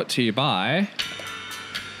is brought to you by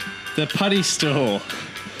the Putty Stool.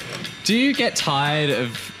 Do you get tired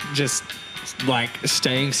of just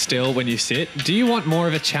staying still when you sit? Do you want more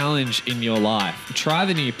of a challenge in your life? Try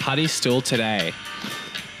the new Putty Stool today.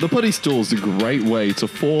 The Putty Stool is a great way to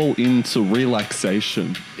fall into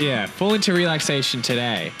relaxation. Yeah, fall into relaxation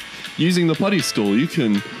today. Using the Putty Stool, you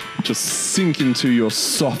can just sink into your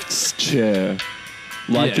soft chair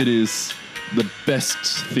it is the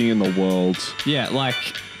best thing in the world. Yeah,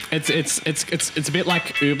 it's a bit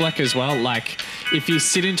like Oobleck as well. If you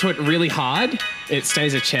sit into it really hard, it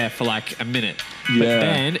stays a chair for a minute. Yeah. But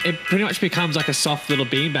then it pretty much becomes like a soft little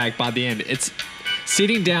beanbag by the end. It's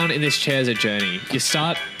sitting down in this chair is a journey. You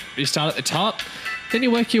start at the top, then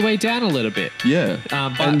you work your way down a little bit. Yeah.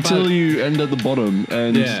 Until you end at the bottom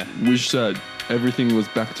and wish that everything was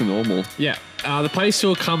back to normal. Yeah. The Putty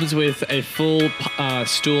Stool comes with a full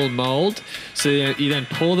stool mold. So you then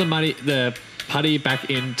pour the putty back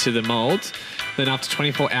into the mold. Then after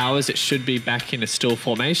 24 hours, it should be back in a stool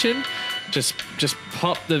formation. Just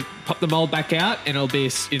pop the mold back out, and it'll be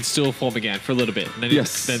in stool form again for a little bit. And then then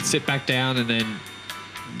sit back down, and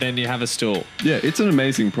then you have a stool. Yeah, it's an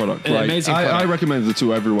amazing product. I recommend it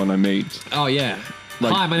to everyone I meet. Oh yeah.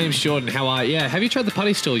 Hi, my name's Jordan. How are you? Yeah, have you tried the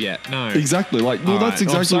Putty Stool yet? No. Exactly. That's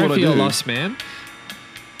exactly sorry what I for do. your loss, man.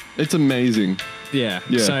 It's amazing. Yeah.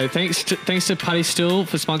 Yeah. So thanks to Putty Stool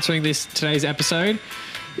for sponsoring today's episode.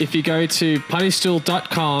 If you go to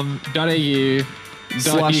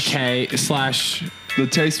puttystool.com.au.uk/ The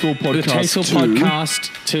Tasteful Podcast. The Tasteful 2, Podcast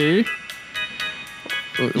 2.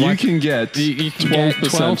 You can get you can get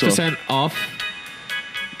 12% off.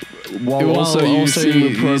 While also using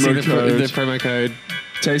the promo code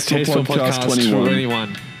Tasteful Podcast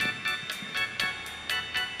 21.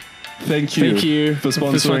 Thank you for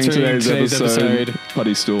sponsoring today's episode.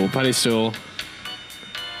 Putty Stool. Putty Stool.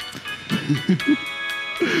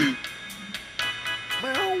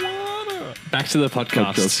 Back to the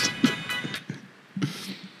podcast.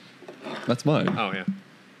 That's mine. Oh, yeah.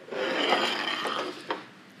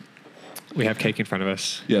 We have cake in front of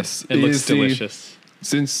us. Yes. It looks delicious.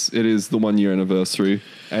 Since it is the 1 year anniversary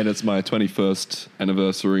and it's my 21st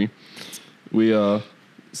anniversary, we are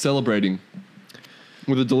celebrating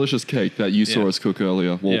with a delicious cake that you saw us cook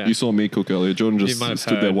earlier. Well, you saw me cook earlier. Jordan just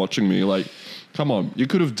stood there watching me like, come on, you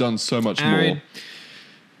could have done so much more.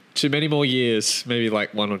 Too many more years, maybe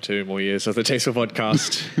like 1 or 2 more years of the Tasteful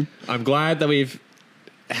Podcast. I'm glad that we've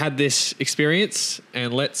had this experience,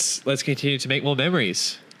 and let's continue to make more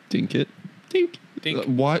memories. Dink it. Dink.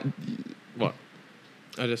 Why? What?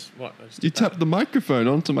 You tapped the microphone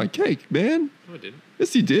onto my cake, man. No, I didn't.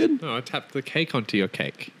 Yes, you did. No, I tapped the cake onto your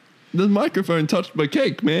cake. The microphone touched my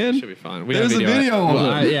cake, man. Should be fine. There's a video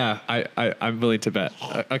of it. I'm willing to bet.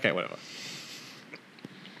 Okay, whatever.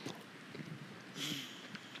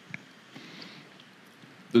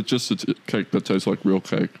 It's just a cake that tastes like real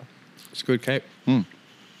cake. It's good cake.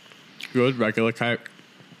 Good regular cake.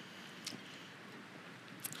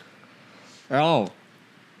 Oh.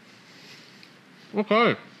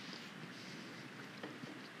 Okay.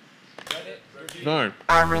 No.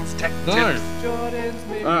 Aaron's Tech No. Tips. Jordan's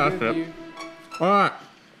movie That's review. it. All right.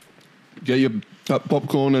 Get your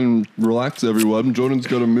popcorn and relax, everyone. Jordan's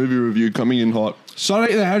got a movie review coming in hot.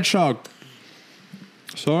 Sonic the Hedgehog.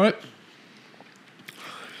 Saw it.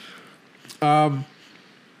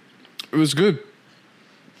 It was good.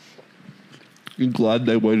 You glad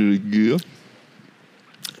they waited a year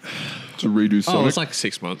to redo Sonic? Oh, it's like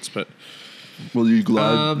 6 months, but well, you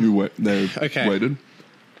glad they waited?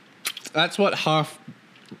 that's what half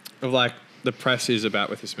of like the press is about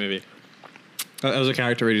with this movie. That was a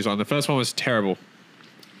character redesign. The first one was terrible,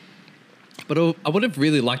 but I would have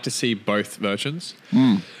really liked to see both versions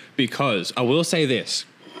because I will say this: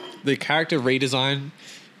 the character redesign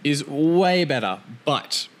is way better,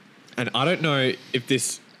 but and I don't know if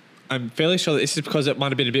this. I'm fairly sure that this is because it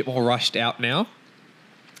might have been a bit more rushed out now.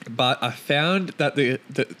 But I found that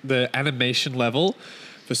the animation level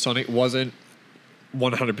for Sonic wasn't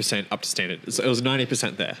 100% up to standard. It was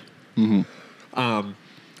 90% there.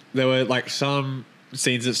 There were like some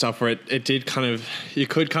scenes and stuff where it did kind of, you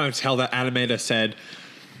could kind of tell that animator said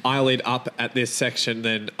eyelid up at this section,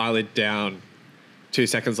 then eyelid down 2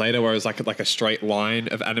 seconds later, whereas like a straight line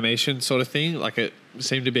of animation sort of thing. Like it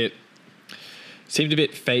seemed a bit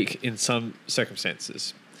fake in some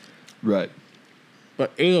circumstances. Right.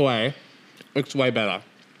 But either way, looks way better.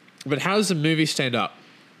 But how does the movie stand up?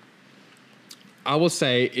 I will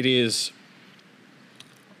say it is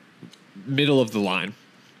middle of the line.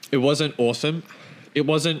 It wasn't awesome. It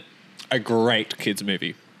wasn't a great kids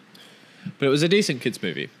movie. But it was a decent kids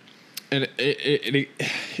movie. And it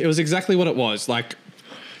was exactly what it was. Like,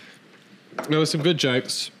 there were some good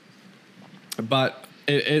jokes, but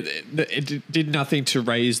it did nothing to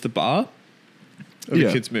raise the bar of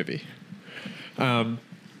a kids movie.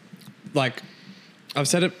 Like I've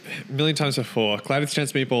said it a million times before, Clouded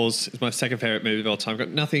Chance Meatballs is my second favorite movie of all time. I've got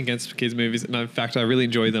nothing against kids movies, and in fact, I really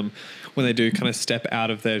enjoy them when they do kind of step out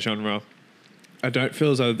of their genre. I don't feel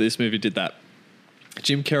as though this movie did that.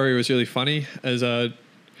 Jim Carrey was really funny as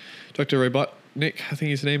Dr. Robotnik, I think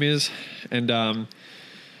his name is, and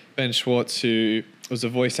Ben Schwartz, who was a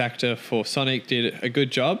voice actor for Sonic, did a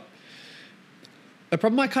good job. The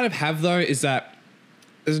problem I kind of have, though, is that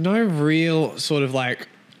there's no real sort of like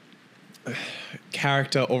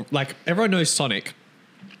character, or like everyone knows Sonic,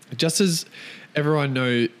 just as everyone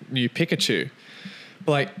knew Pikachu.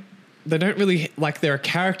 But like they don't really, like, they're a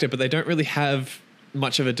character, but they don't really have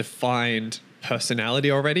much of a defined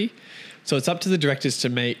personality already. So it's up to the directors to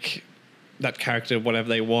make that character whatever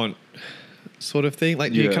they want, sort of thing.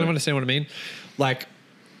 Like, you kind of understand what I mean? Like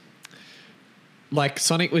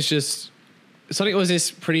Sonic was this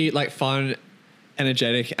pretty like fun,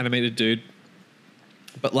 energetic, animated dude.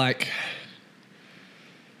 But like,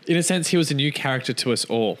 in a sense, he was a new character to us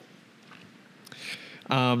all.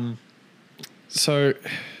 So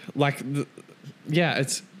like,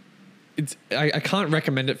 I can't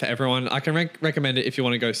recommend it for everyone. I can recommend it if you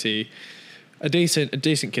want to go see a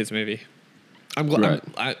decent kids movie.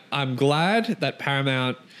 Right. I'm glad that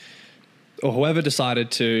Paramount or whoever decided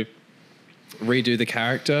to redo the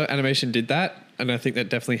character animation did that, and I think that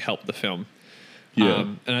definitely helped the film. Yeah.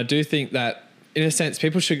 And I do think that, in a sense,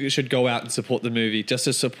 people should go out and support the movie just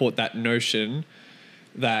to support that notion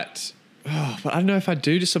that. Oh, but I don't know if I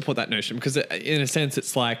do to support that notion, because in a sense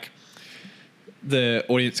it's like the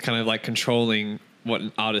audience kind of like controlling what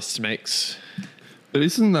an artist makes. But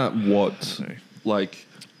isn't that what like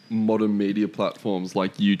modern media platforms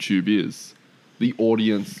like YouTube is? The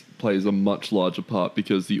audience plays a much larger part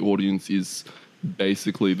because the audience is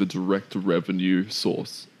basically the direct revenue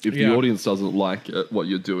source. If the audience doesn't like what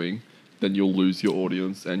you're doing, then you'll lose your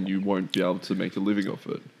audience and you won't be able to make a living off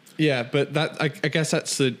it. Yeah, but that I guess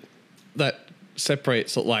that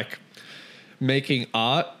separates like making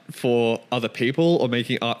art for other people or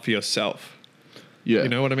making art for yourself. Yeah. You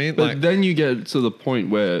know what I mean? But Like, then you get to the point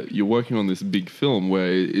where you're working on this big film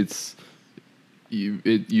where it's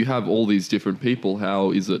you have all these different people.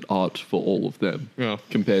 How is it art for all of them? Yeah.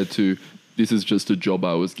 Compared to this is just a job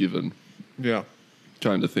I was given yeah.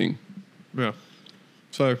 kind of thing. Yeah.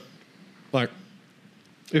 So, like,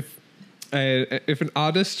 if an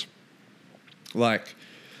artist, like,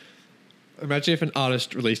 imagine if an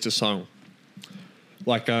artist released a song,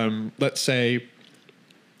 like, let's say,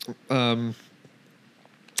 who's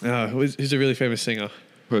a really famous singer?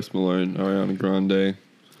 Post Malone, Ariana Grande,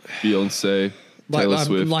 Beyonce, Taylor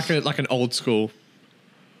Swift, like an old school.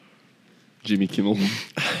 Jimmy Kimmel.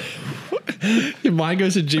 Your mind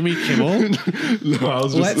goes to Jimmy Kimmel. No, I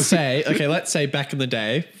was just Let's say back in the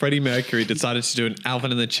day, Freddie Mercury decided to do an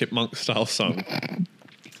Alvin and the Chipmunk style song,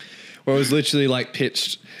 where it was literally like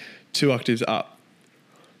pitched 2 octaves up,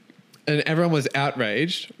 and everyone was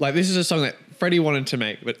outraged. Like, this is a song that Freddie wanted to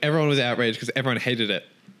make, but everyone was outraged because everyone hated it.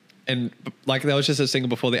 And like, there was just a single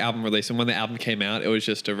before the album release, and when the album came out, it was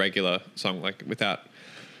just a regular song, like without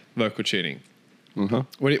vocal tuning. Uh-huh.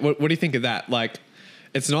 What do you think of that? Like,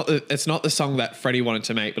 it's not the song that Freddie wanted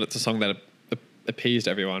to make, but it's a song that appeased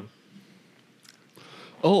everyone.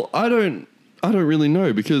 Oh, I don't really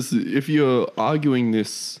know, because if you're arguing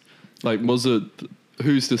this, like, was it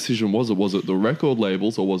whose decision was it? Was it the record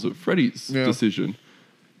labels or was it Freddie's decision?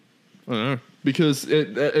 I don't know. Because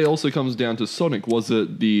it also comes down to Sonic. Was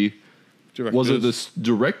it the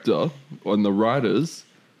director and the writers,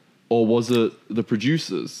 or was it the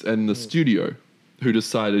producers and the studio who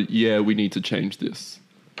decided, yeah, we need to change this?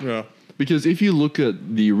 Yeah. Because if you look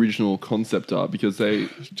at the original concept art, because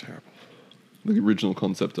It's terrible. the original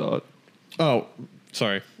concept art. Oh,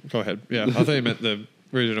 sorry. Go ahead. Yeah, I thought you meant the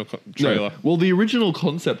original trailer. No, well, the original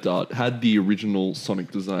concept art had the original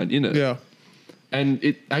Sonic design in it. Yeah. And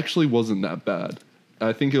it actually wasn't that bad.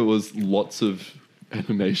 I think it was lots of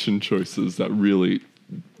animation choices that really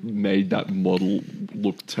made that model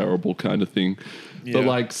look terrible, kind of thing. Yeah. But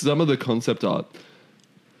like some of the concept art,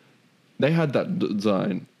 they had that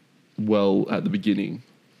design well at the beginning.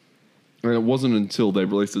 And it wasn't until they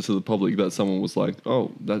released it to the public that someone was like,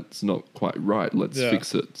 oh, that's not quite right. Let's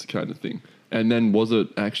fix it, kind of thing. And then was it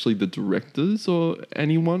actually the directors or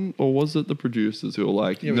anyone, or was it the producers who were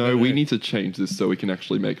like, no, we need to change this so we can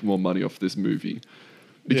actually make more money off this movie?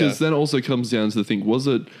 Because then also comes down to the thing, was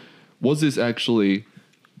this actually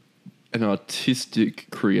an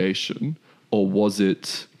artistic creation, or was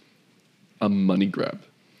it a money grab?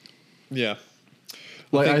 Yeah.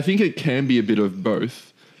 Like, I think it can be a bit of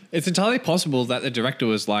both. It's entirely possible that the director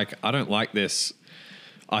was like, I don't like this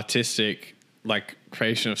artistic, like,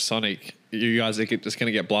 creation of Sonic. You guys are just going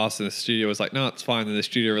to get blasted. The studio was like, no, it's fine. Then the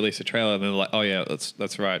studio released a trailer, and they're like, oh yeah,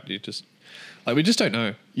 that's right. You just, like, we just don't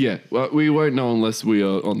know. Yeah, well, we won't know unless we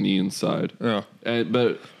are on the inside. Yeah.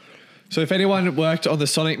 But so if anyone worked on the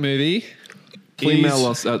Sonic movie, please email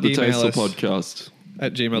us at the email Taster us Podcast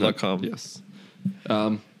at gmail.com. Yes.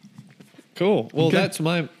 Cool. Well, Okay. that's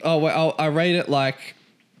my. Oh, well, I rate it like,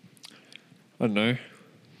 I don't know,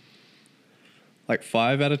 like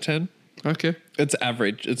 5 out of 10. Okay. It's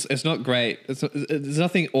average. It's not great. There's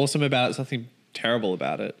nothing awesome about it. There's nothing terrible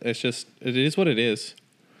about it. It's just, it is what it is.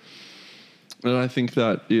 And I think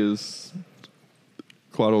that is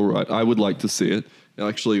quite all right. I would like to see it.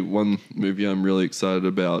 Actually, one movie I'm really excited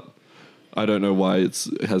about, I don't know why it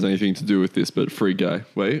has anything to do with this, but Free Guy.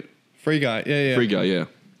 Wait. Free Guy. Yeah. Free Guy, yeah.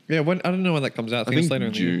 Yeah, when, I don't know when that comes out. I think it's later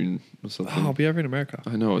in the year. June or something. Oh, I'll be over in America.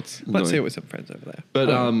 I know it's. Let's see annoying. it with some friends over there. But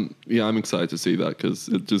yeah, I'm excited to see that because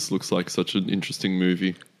it just looks like such an interesting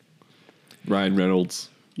movie. Ryan Reynolds.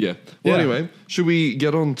 Yeah. Well, Yeah. anyway, should we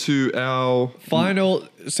get on to our Final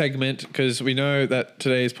segment, because we know that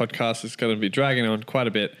today's podcast is going to be dragging on quite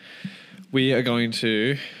a bit. We are going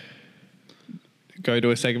to go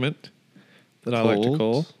to a segment that I like to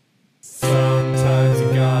call. Sometimes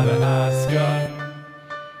you gotta ask a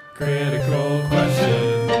critical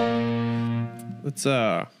question. Let's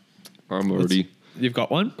I'm already You've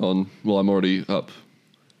got one? on. Well, I'm already up.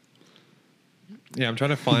 Yeah, I'm trying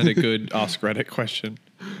to find a good Ask Reddit question.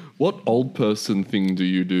 What old person thing do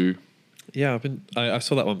you do? Yeah, I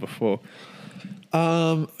saw that one before.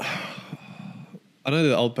 I know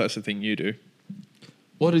the old person thing you do.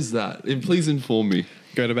 What is that? Please inform me.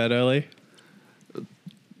 Go to bed early.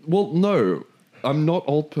 Well, no, I'm not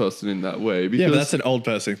old person in that way. Because Yeah, but that's an old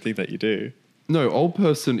person thing that you do. No, old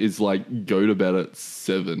person is like go to bed at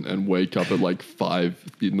 7 and wake up at like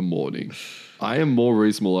 5 in the morning. I am more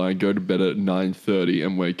reasonable. I go to bed at 9:30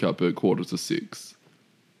 and wake up at 5:45.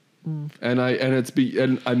 And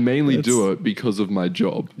I mainly do it because of my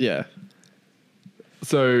job. Yeah.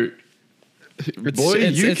 So, boy,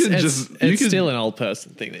 it's still an old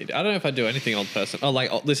person thing that you do. I don't know if I do anything old person. Oh,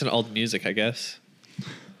 like listen to old music, I guess.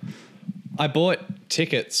 I bought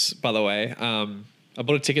tickets, by the way. I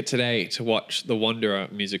bought a ticket today to watch the Wanderer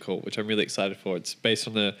musical, which I'm really excited for. It's based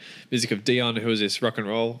on the music of Dion, who was this rock and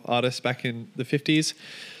roll artist back in the 50s.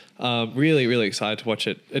 Really, really excited to watch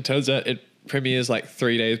it. It turns out it premieres like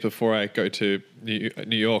 3 days before I go to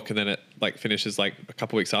New York, and then it like finishes like a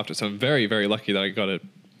couple weeks after. So I'm very, very lucky that I got a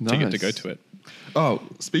ticket to go to it. Oh,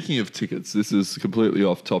 speaking of tickets, this is completely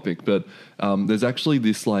off topic, but there's actually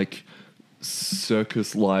this like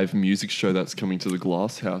circus live music show that's coming to the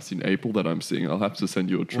Glass House in April that I'm seeing. I'll have to send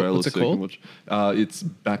you a trailer. What's it so you can called? watch. It's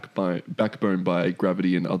Backbone by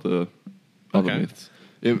Gravity and other Okay. myths.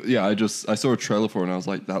 I saw a trailer for it and I was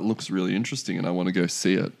like, that looks really interesting and I want to go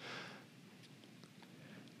see it.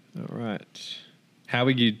 All right. How are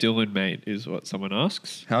you doing, mate? Is what someone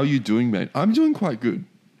asks. How are you doing, mate? I'm doing quite good.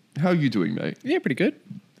 How are you doing, mate? Yeah, pretty good.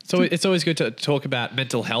 So it's always good to talk about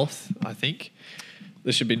mental health, I think.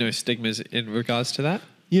 There should be no stigmas in regards to that.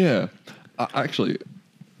 Yeah. Actually,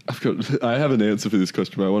 I have an answer for this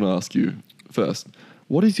question, but I want to ask you first.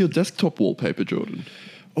 What is your desktop wallpaper, Jordan?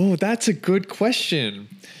 Oh, that's a good question.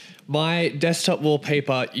 My desktop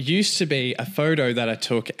wallpaper used to be a photo that I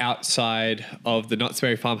took outside of the Knott's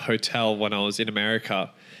Berry Farm Hotel when I was in America.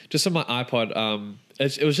 Just on my iPod.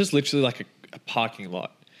 It was just literally like a parking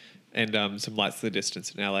lot and some lights in the distance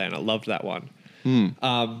in LA, and I loved that one.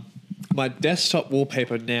 My desktop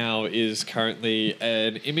wallpaper now is currently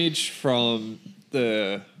an image from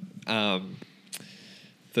the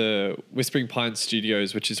Whispering Pines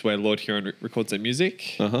Studios, which is where Lord Huron records their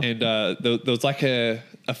music. And there was like a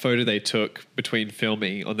photo they took between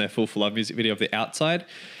filming on their Fool for Love music video of the outside.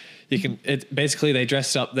 Basically they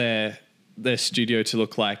dressed up their studio to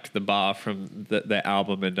look like the bar from their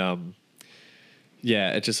album, and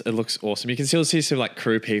it looks awesome. You can still see some like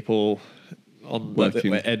crew people on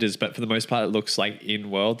the edges, but for the most part it looks like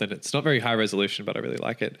in world, and it's not very high resolution, but I really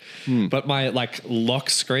like it. But my like lock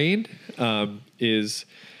screen is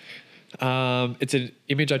it's an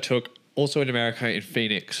image I took also in America in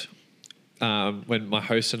Phoenix when my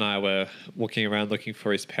host and I were walking around looking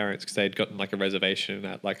for his parents because they'd gotten like a reservation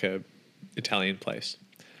at like a Italian place.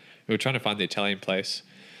 We were trying to find the Italian place,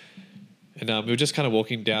 and we were just kind of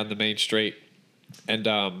walking down the main street, and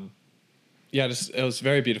it was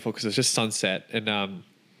very beautiful because it was just sunset, and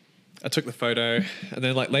I took the photo, and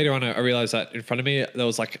then like later on I realized that in front of me there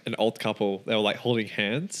was like an old couple. They were like holding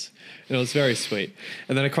hands, and it was very sweet.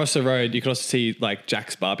 And then across the road you could also see like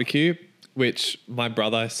Jack's Barbecue, which my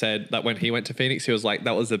brother said that when he went to Phoenix, he was like,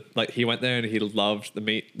 he went there and he loved the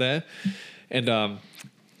meat there. And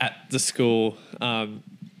at the school,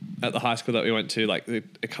 at the high school that we went to, like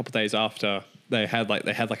a couple of days after, they had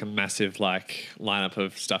like a massive like lineup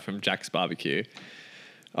of stuff from Jack's Barbecue.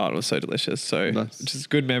 Oh, it was so delicious. So nice. Just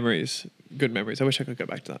good memories. Good memories. I wish I could go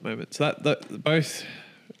back to that moment. So that both,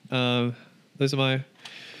 those are my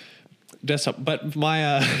desktop. But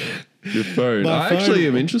my your phone. My I phone- actually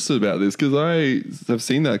am interested about this because I have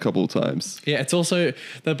seen that a couple of times. Yeah,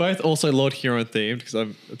 they're both also Lord Huron themed because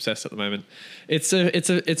I'm obsessed at the moment. It's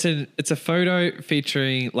a photo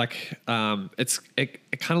featuring like it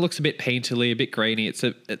kind of looks a bit painterly, a bit grainy.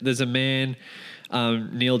 There's a man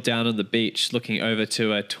kneeled down on the beach looking over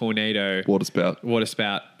to a tornado water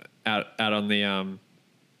spout out on the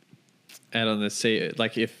sea.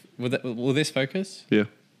 Like will this focus? Yeah.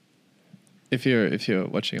 If you're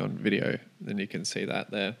watching on video, then you can see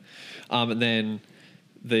that there. And then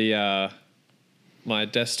my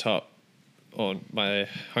desktop on my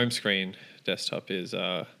home screen desktop is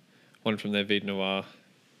one from their Vide Noir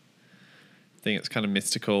thing. It's kind of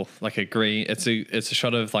mystical, like a green. It's a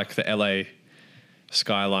shot of like the LA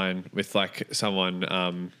skyline with like someone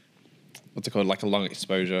what's it called, like a long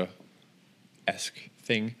exposure-esque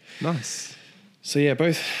thing. Nice. So yeah,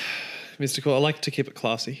 both mystical. I like to keep it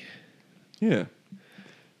classy. Yeah.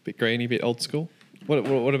 Bit grainy, bit old school.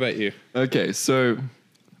 What about you? Okay, so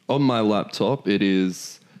on my laptop, it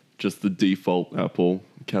is just the default Apple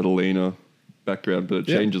Catalina background, but it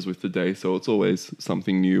Yeah. changes with the day, so it's always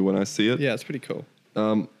something new when I see it. Yeah, it's pretty cool.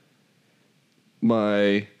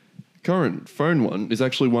 My current phone one is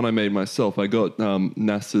actually one I made myself. I got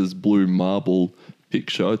NASA's blue marble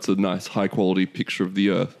picture. It's a nice high quality picture of the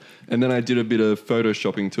Earth. And then I did a bit of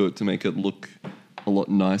photoshopping to it to make it look a lot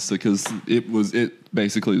nicer because it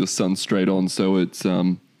basically the sun's straight on. So it's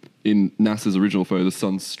in NASA's original photo, the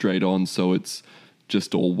sun's straight on. So it's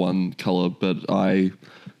just all one color. But I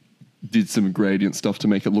did some gradient stuff to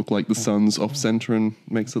make it look like the sun's off center and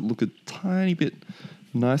makes it look a tiny bit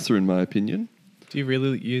nicer in my opinion. Do you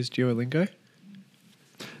really use Duolingo?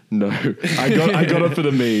 No, I got it for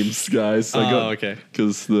the memes, guys. Okay.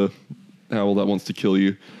 Because how all that wants to kill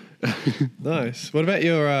you. Nice. What about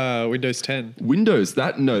your Windows 10? Windows,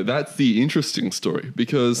 that's the interesting story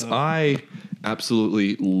because I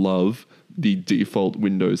absolutely love the default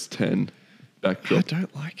Windows 10 backdrop. I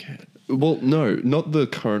don't like it. Well, no, not the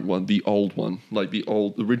current one, the old one, like the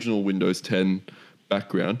original Windows 10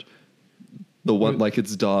 background. The one, like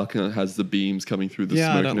it's dark and it has the beams coming through the Yeah,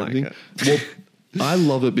 I smoke don't and everything. like Well, I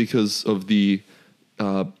love it because of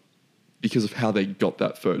because of how they got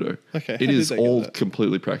that photo. Okay, It how did is they get all that?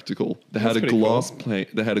 completely practical. They had That's a pretty glass cool. pane.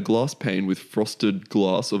 They had a glass pane with frosted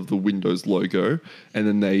glass of the Windows logo, and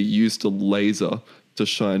then they used a laser to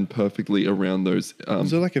shine perfectly around those.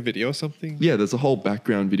 Is there like a video or something? Yeah, there's a whole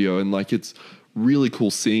background video, and like it's really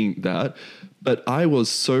cool seeing that. But I was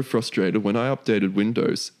so frustrated when I updated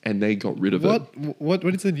Windows and they got rid of it. What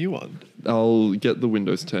is the new one? I'll get the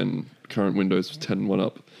Windows 10, current Windows 10 one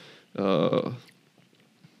up.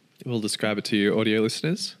 We'll describe it to you, audio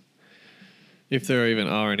listeners. If there even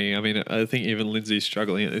are any. I mean, I think even Lindsay's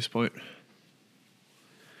struggling at this point.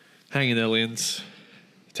 Hang in there, Linz.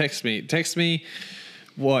 Text me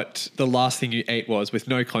what the last thing you ate was with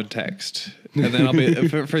no context. And then I'll be,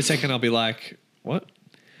 for a second, I'll be like, what?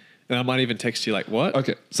 And I might even text you like, what?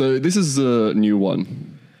 Okay, so this is a new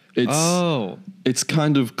one. It's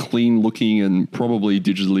kind of clean looking and probably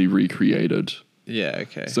digitally recreated. Yeah,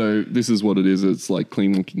 okay. So this is what it is. It's like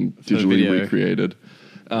clean looking, digitally video. recreated.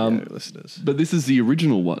 Listeners. But this is the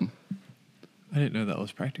original one. I didn't know that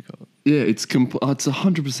was practical. Yeah, it's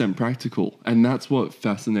 100% practical, and that's what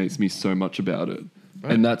fascinates me so much about it.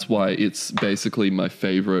 Right. And that's why it's basically my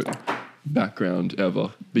favorite background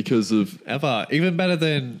ever because of Even better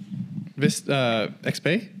than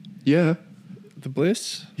XP? yeah, The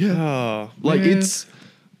Bliss? yeah. Oh, Like man.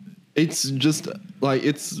 it's just like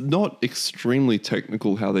it's not extremely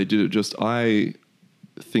technical how they did it. Just I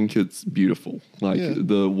think it's beautiful. Like Yeah.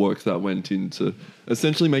 the work that went into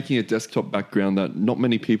essentially making a desktop background that not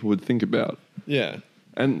many people would think about. Yeah.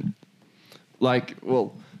 And like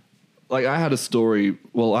I had a story.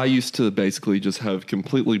 Well, I used to basically just have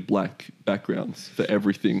completely black backgrounds for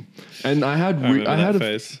everything, and I had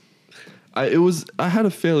I had a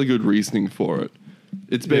fairly good reasoning for it.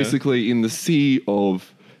 It's basically in the sea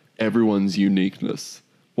of everyone's uniqueness.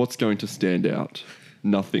 What's going to stand out?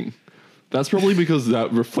 Nothing. That's probably because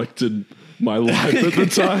that reflected my life at the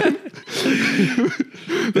time.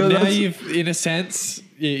 But now you've, in a sense,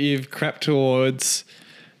 you've crept towards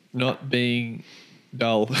not being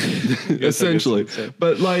dull. essentially.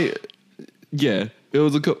 But like, yeah, it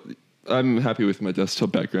was I'm happy with my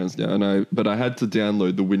desktop backgrounds now, but I had to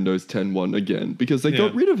download the Windows 10 one again because they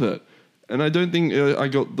got rid of it, and I don't think I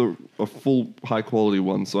got a full high quality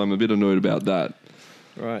one, so I'm a bit annoyed about that.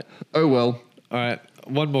 Right. Oh well. All right.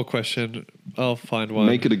 One more question. I'll find one.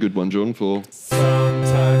 Make it a good one, John. For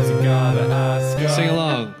Sometimes you gotta ask. Sing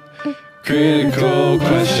along. Critical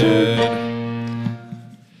question.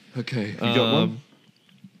 okay, you got one.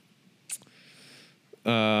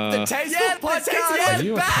 Are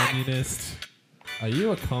you a communist? Are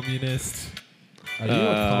you a communist? Are you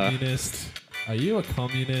a communist? Are you a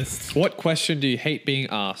communist? What question do you hate being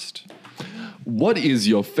asked? What is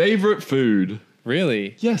your favorite food?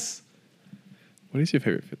 Really? Yes. What is your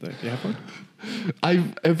favorite food, though? Do you have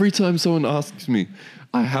one? Every time someone asks me,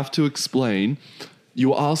 I have to explain.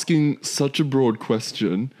 You're asking such a broad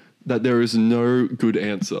question that there is no good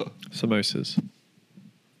answer. Samosas.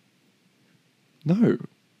 No.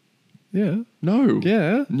 Yeah. No.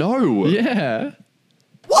 Yeah. No. Yeah.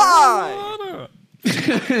 Why?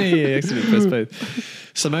 Yeah, excellent. First base.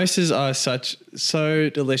 Samosas are so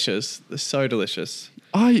delicious. They're so delicious.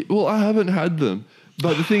 I haven't had them.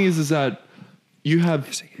 But the thing is that you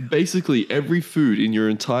have basically every food in your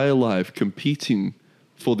entire life competing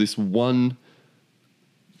for this one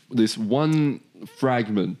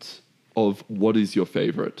fragment of what is your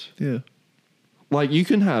favorite. Yeah. Like you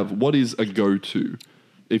can have what is a go-to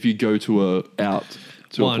if you go to a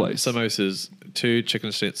One, place. samosas. 2,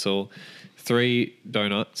 chicken schnitzel. 3,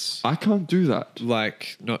 donuts. I can't do that.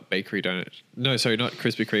 Like, not bakery donuts. No, sorry, not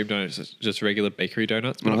Krispy Kreme donuts. Just regular bakery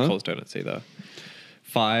donuts, but not Coles donuts either.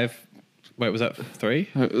 5. Wait, was that 3?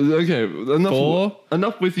 Okay, enough. 4,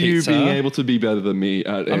 enough with pizza. you being able to be better than me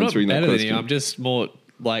at I'm not answering that better than question. you. I'm just more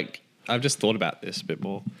like I've just thought about this a bit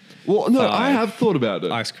more. Well, no, 5, I have thought about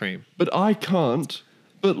it. Ice cream. But I can't.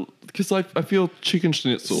 But because I feel chicken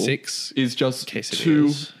schnitzel 6 is just too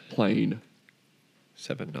quesadillas. plain.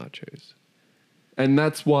 7 nachos. And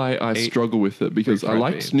that's why I 8 struggle with it because I refried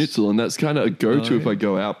like beans. schnitzel and that's kind of a go-to if 9 I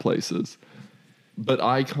go out places. But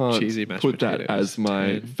I can't cheesy mashed put that potatoes. as my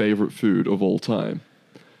 10. favorite food of all time.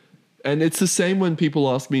 And it's the same when people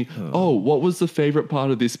ask me, "Oh, what was the favorite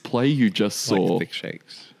part of this play you just saw?" Like thick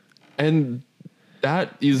shakes. And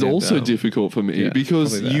that is And, also difficult for me yeah,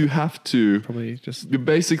 because probably that. you have to. Probably just You're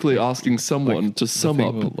basically asking someone to sum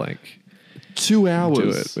nothing up will, like 2 hours do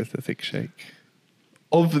it with a thick shake.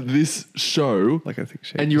 of this show, Like a thick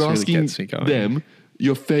shake. and you're just really asking gets me going. them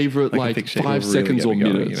your favorite Like a thick shake will 5 really seconds get or me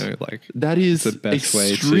going, minutes. you know, like, that is It's the best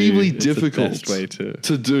way extremely to, it's the difficult best way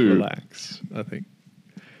to do. relax, I think.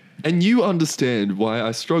 And you understand why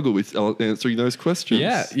I struggle with answering those questions.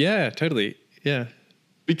 Yeah, totally. Yeah.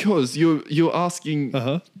 Because you're asking.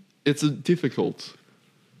 Uh-huh. It's difficult.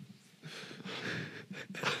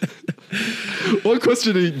 What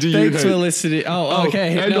question do you Thanks hate? for listening. Oh,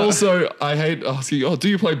 okay. And No. also, I hate asking, do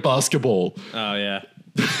you play basketball? Oh, yeah.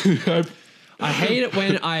 I hate it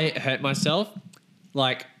when I hurt myself,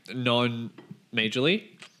 like non-majorly.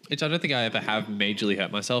 Which I don't think I ever have majorly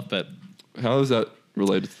hurt myself, but How is that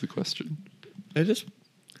related to the question? I just...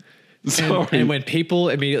 Sorry. And when people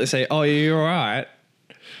immediately say, "Oh, you're all right,"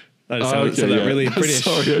 I just Oh, said that really British.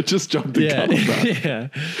 Sorry, I just jumped the gun on that. Yeah.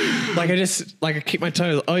 I kick my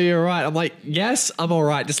toes. Oh, you're all right. I'm like, yes, I'm all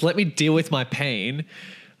right. Just let me deal with my pain.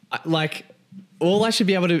 Like, all I should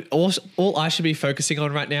be able to, all I should be focusing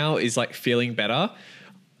on right now is like feeling better.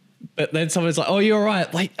 But then someone's like, "Oh, you're all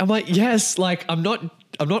right." Like, I'm like, yes. Like, I'm not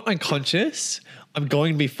unconscious. I'm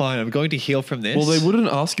going to be fine. I'm going to heal from this. Well, they wouldn't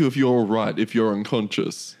ask you if you're all right if you're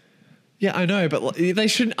unconscious. Yeah, I know, but they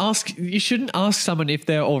shouldn't ask. You shouldn't ask someone if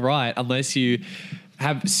they're all right unless you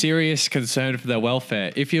have serious concern for their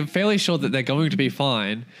welfare. If you're fairly sure that they're going to be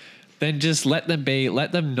fine, then just let them be.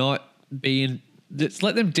 Let them not be in. Just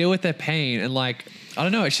let them deal with their pain. And like, I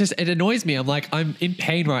don't know. It annoys me. I'm like, I'm in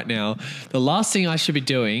pain right now. The last thing I should be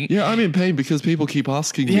doing. Yeah, I'm in pain because people keep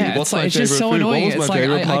asking me, Yeah, what's it's like, my it's favorite just so food? annoying. What was It's my like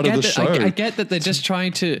favorite part of the show? I get that they're just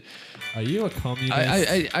trying to. Are you a communist?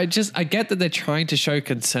 I get that they're trying to show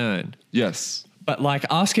concern. Yes. But like,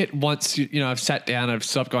 ask it once. You know, I've sat down. I've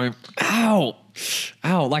stopped going. Ow,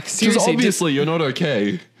 ow. Like Because seriously, obviously you're not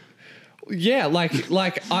okay. yeah.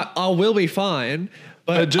 Like I will be fine.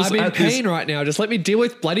 But just I'm in at this- pain right now. Just let me deal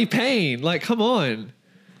with bloody pain. Like, come on.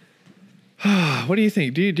 What do you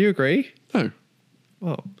think? Do you agree? No.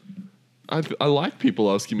 Oh, I like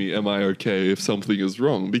people asking me, am I okay if something is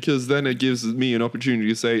wrong? Because then it gives me an opportunity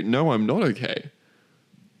to say, no, I'm not okay.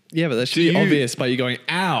 yeah, but that's Do you- obvious by you going,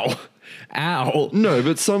 ow, ow. No,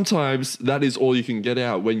 but sometimes that is all you can get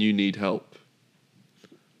out when you need help.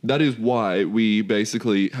 That is why we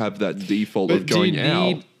basically have that default of going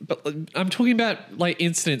out. But I'm talking about like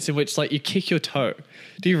incidents in which like you kick your toe.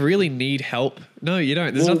 Do you really need help? No, you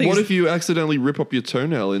don't. There's Well, nothing. what if you accidentally rip up your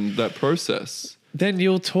toenail in that process? Then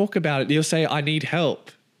you'll talk about it. You'll say, I need help.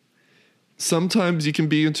 Sometimes you can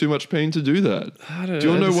be in too much pain to do that. I don't Do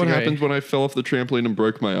you know, I know what disagree. happened when I fell off the trampoline and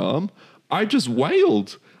broke my arm? I just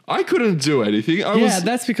wailed. I couldn't do anything. I Yeah, was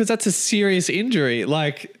that's because that's a serious injury.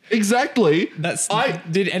 Like, exactly.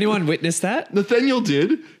 did anyone witness that? Nathaniel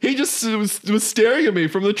did. He just was staring at me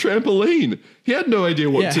from the trampoline. He had no idea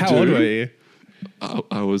what Yeah, to how do. old were you?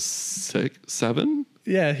 I was 7.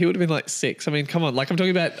 Yeah, he would have been like 6. I mean, come on. Like, I'm talking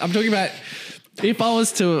about if I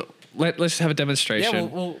was to let's just have a demonstration.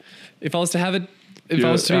 well, if I was to have it, if You're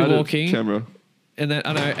I was to out be of walking, camera. and then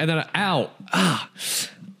ow,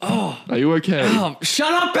 Are you okay? oh,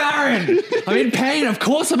 shut up, Aaron! I'm in pain. Of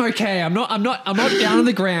course, I'm okay. I'm not down on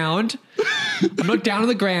the ground. I'm not down on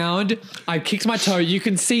the ground. I kicked my toe. You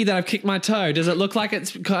can see that I've kicked my toe. Does it look like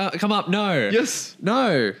it's come up? No. Yes.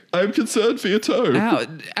 No. I'm concerned for your toe. Ow.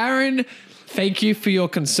 Aaron, thank you for your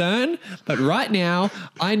concern, but right now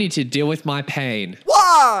I need to deal with my pain.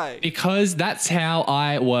 Why? Because that's how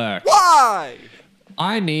I work. Why?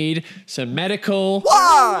 I need some medical.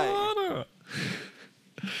 Why?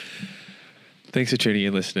 Thanks for tuning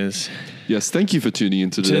in, listeners. Yes, thank you for tuning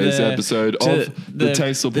into today's episode of the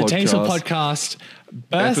Tastel Podcast. The Tastel Podcast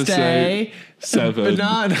birthday Episode 7.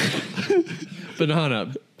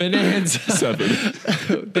 Bonanza. 7.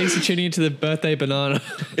 Thanks for tuning into the birthday banana.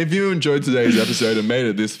 If you enjoyed today's episode and made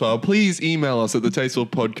it this far, please email us at the Tastel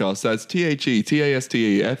Podcast. That's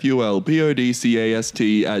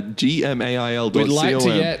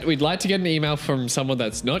TheTasteFulPodcast@gmail.com. We'd like to get an email from someone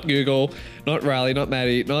that's not Google, not Riley, not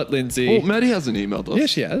Maddie, not Lindsay. Well, Maddie hasn't emailed us. Yeah,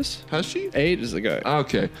 she has. Has she? Ages ago.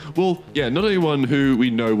 Okay. Well, yeah, not anyone who we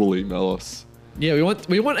know will email us. Yeah,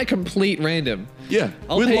 we want a complete random. Yeah,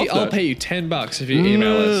 I'll pay you $10 if you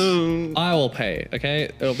email us. I will pay. Okay,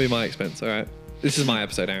 it'll be my expense. All right. This is my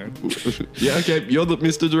episode, Aaron. Yeah, okay. You're the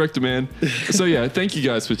Mr. Director, man. So yeah, thank you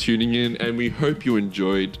guys for tuning in, and we hope you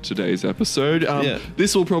enjoyed today's episode.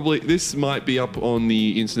 This might be up on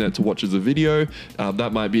the internet to watch as a video.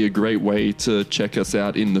 That might be a great way to check us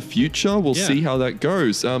out in the future. We'll see how that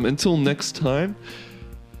goes. Until next time,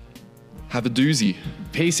 have a doozy.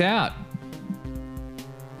 Peace out.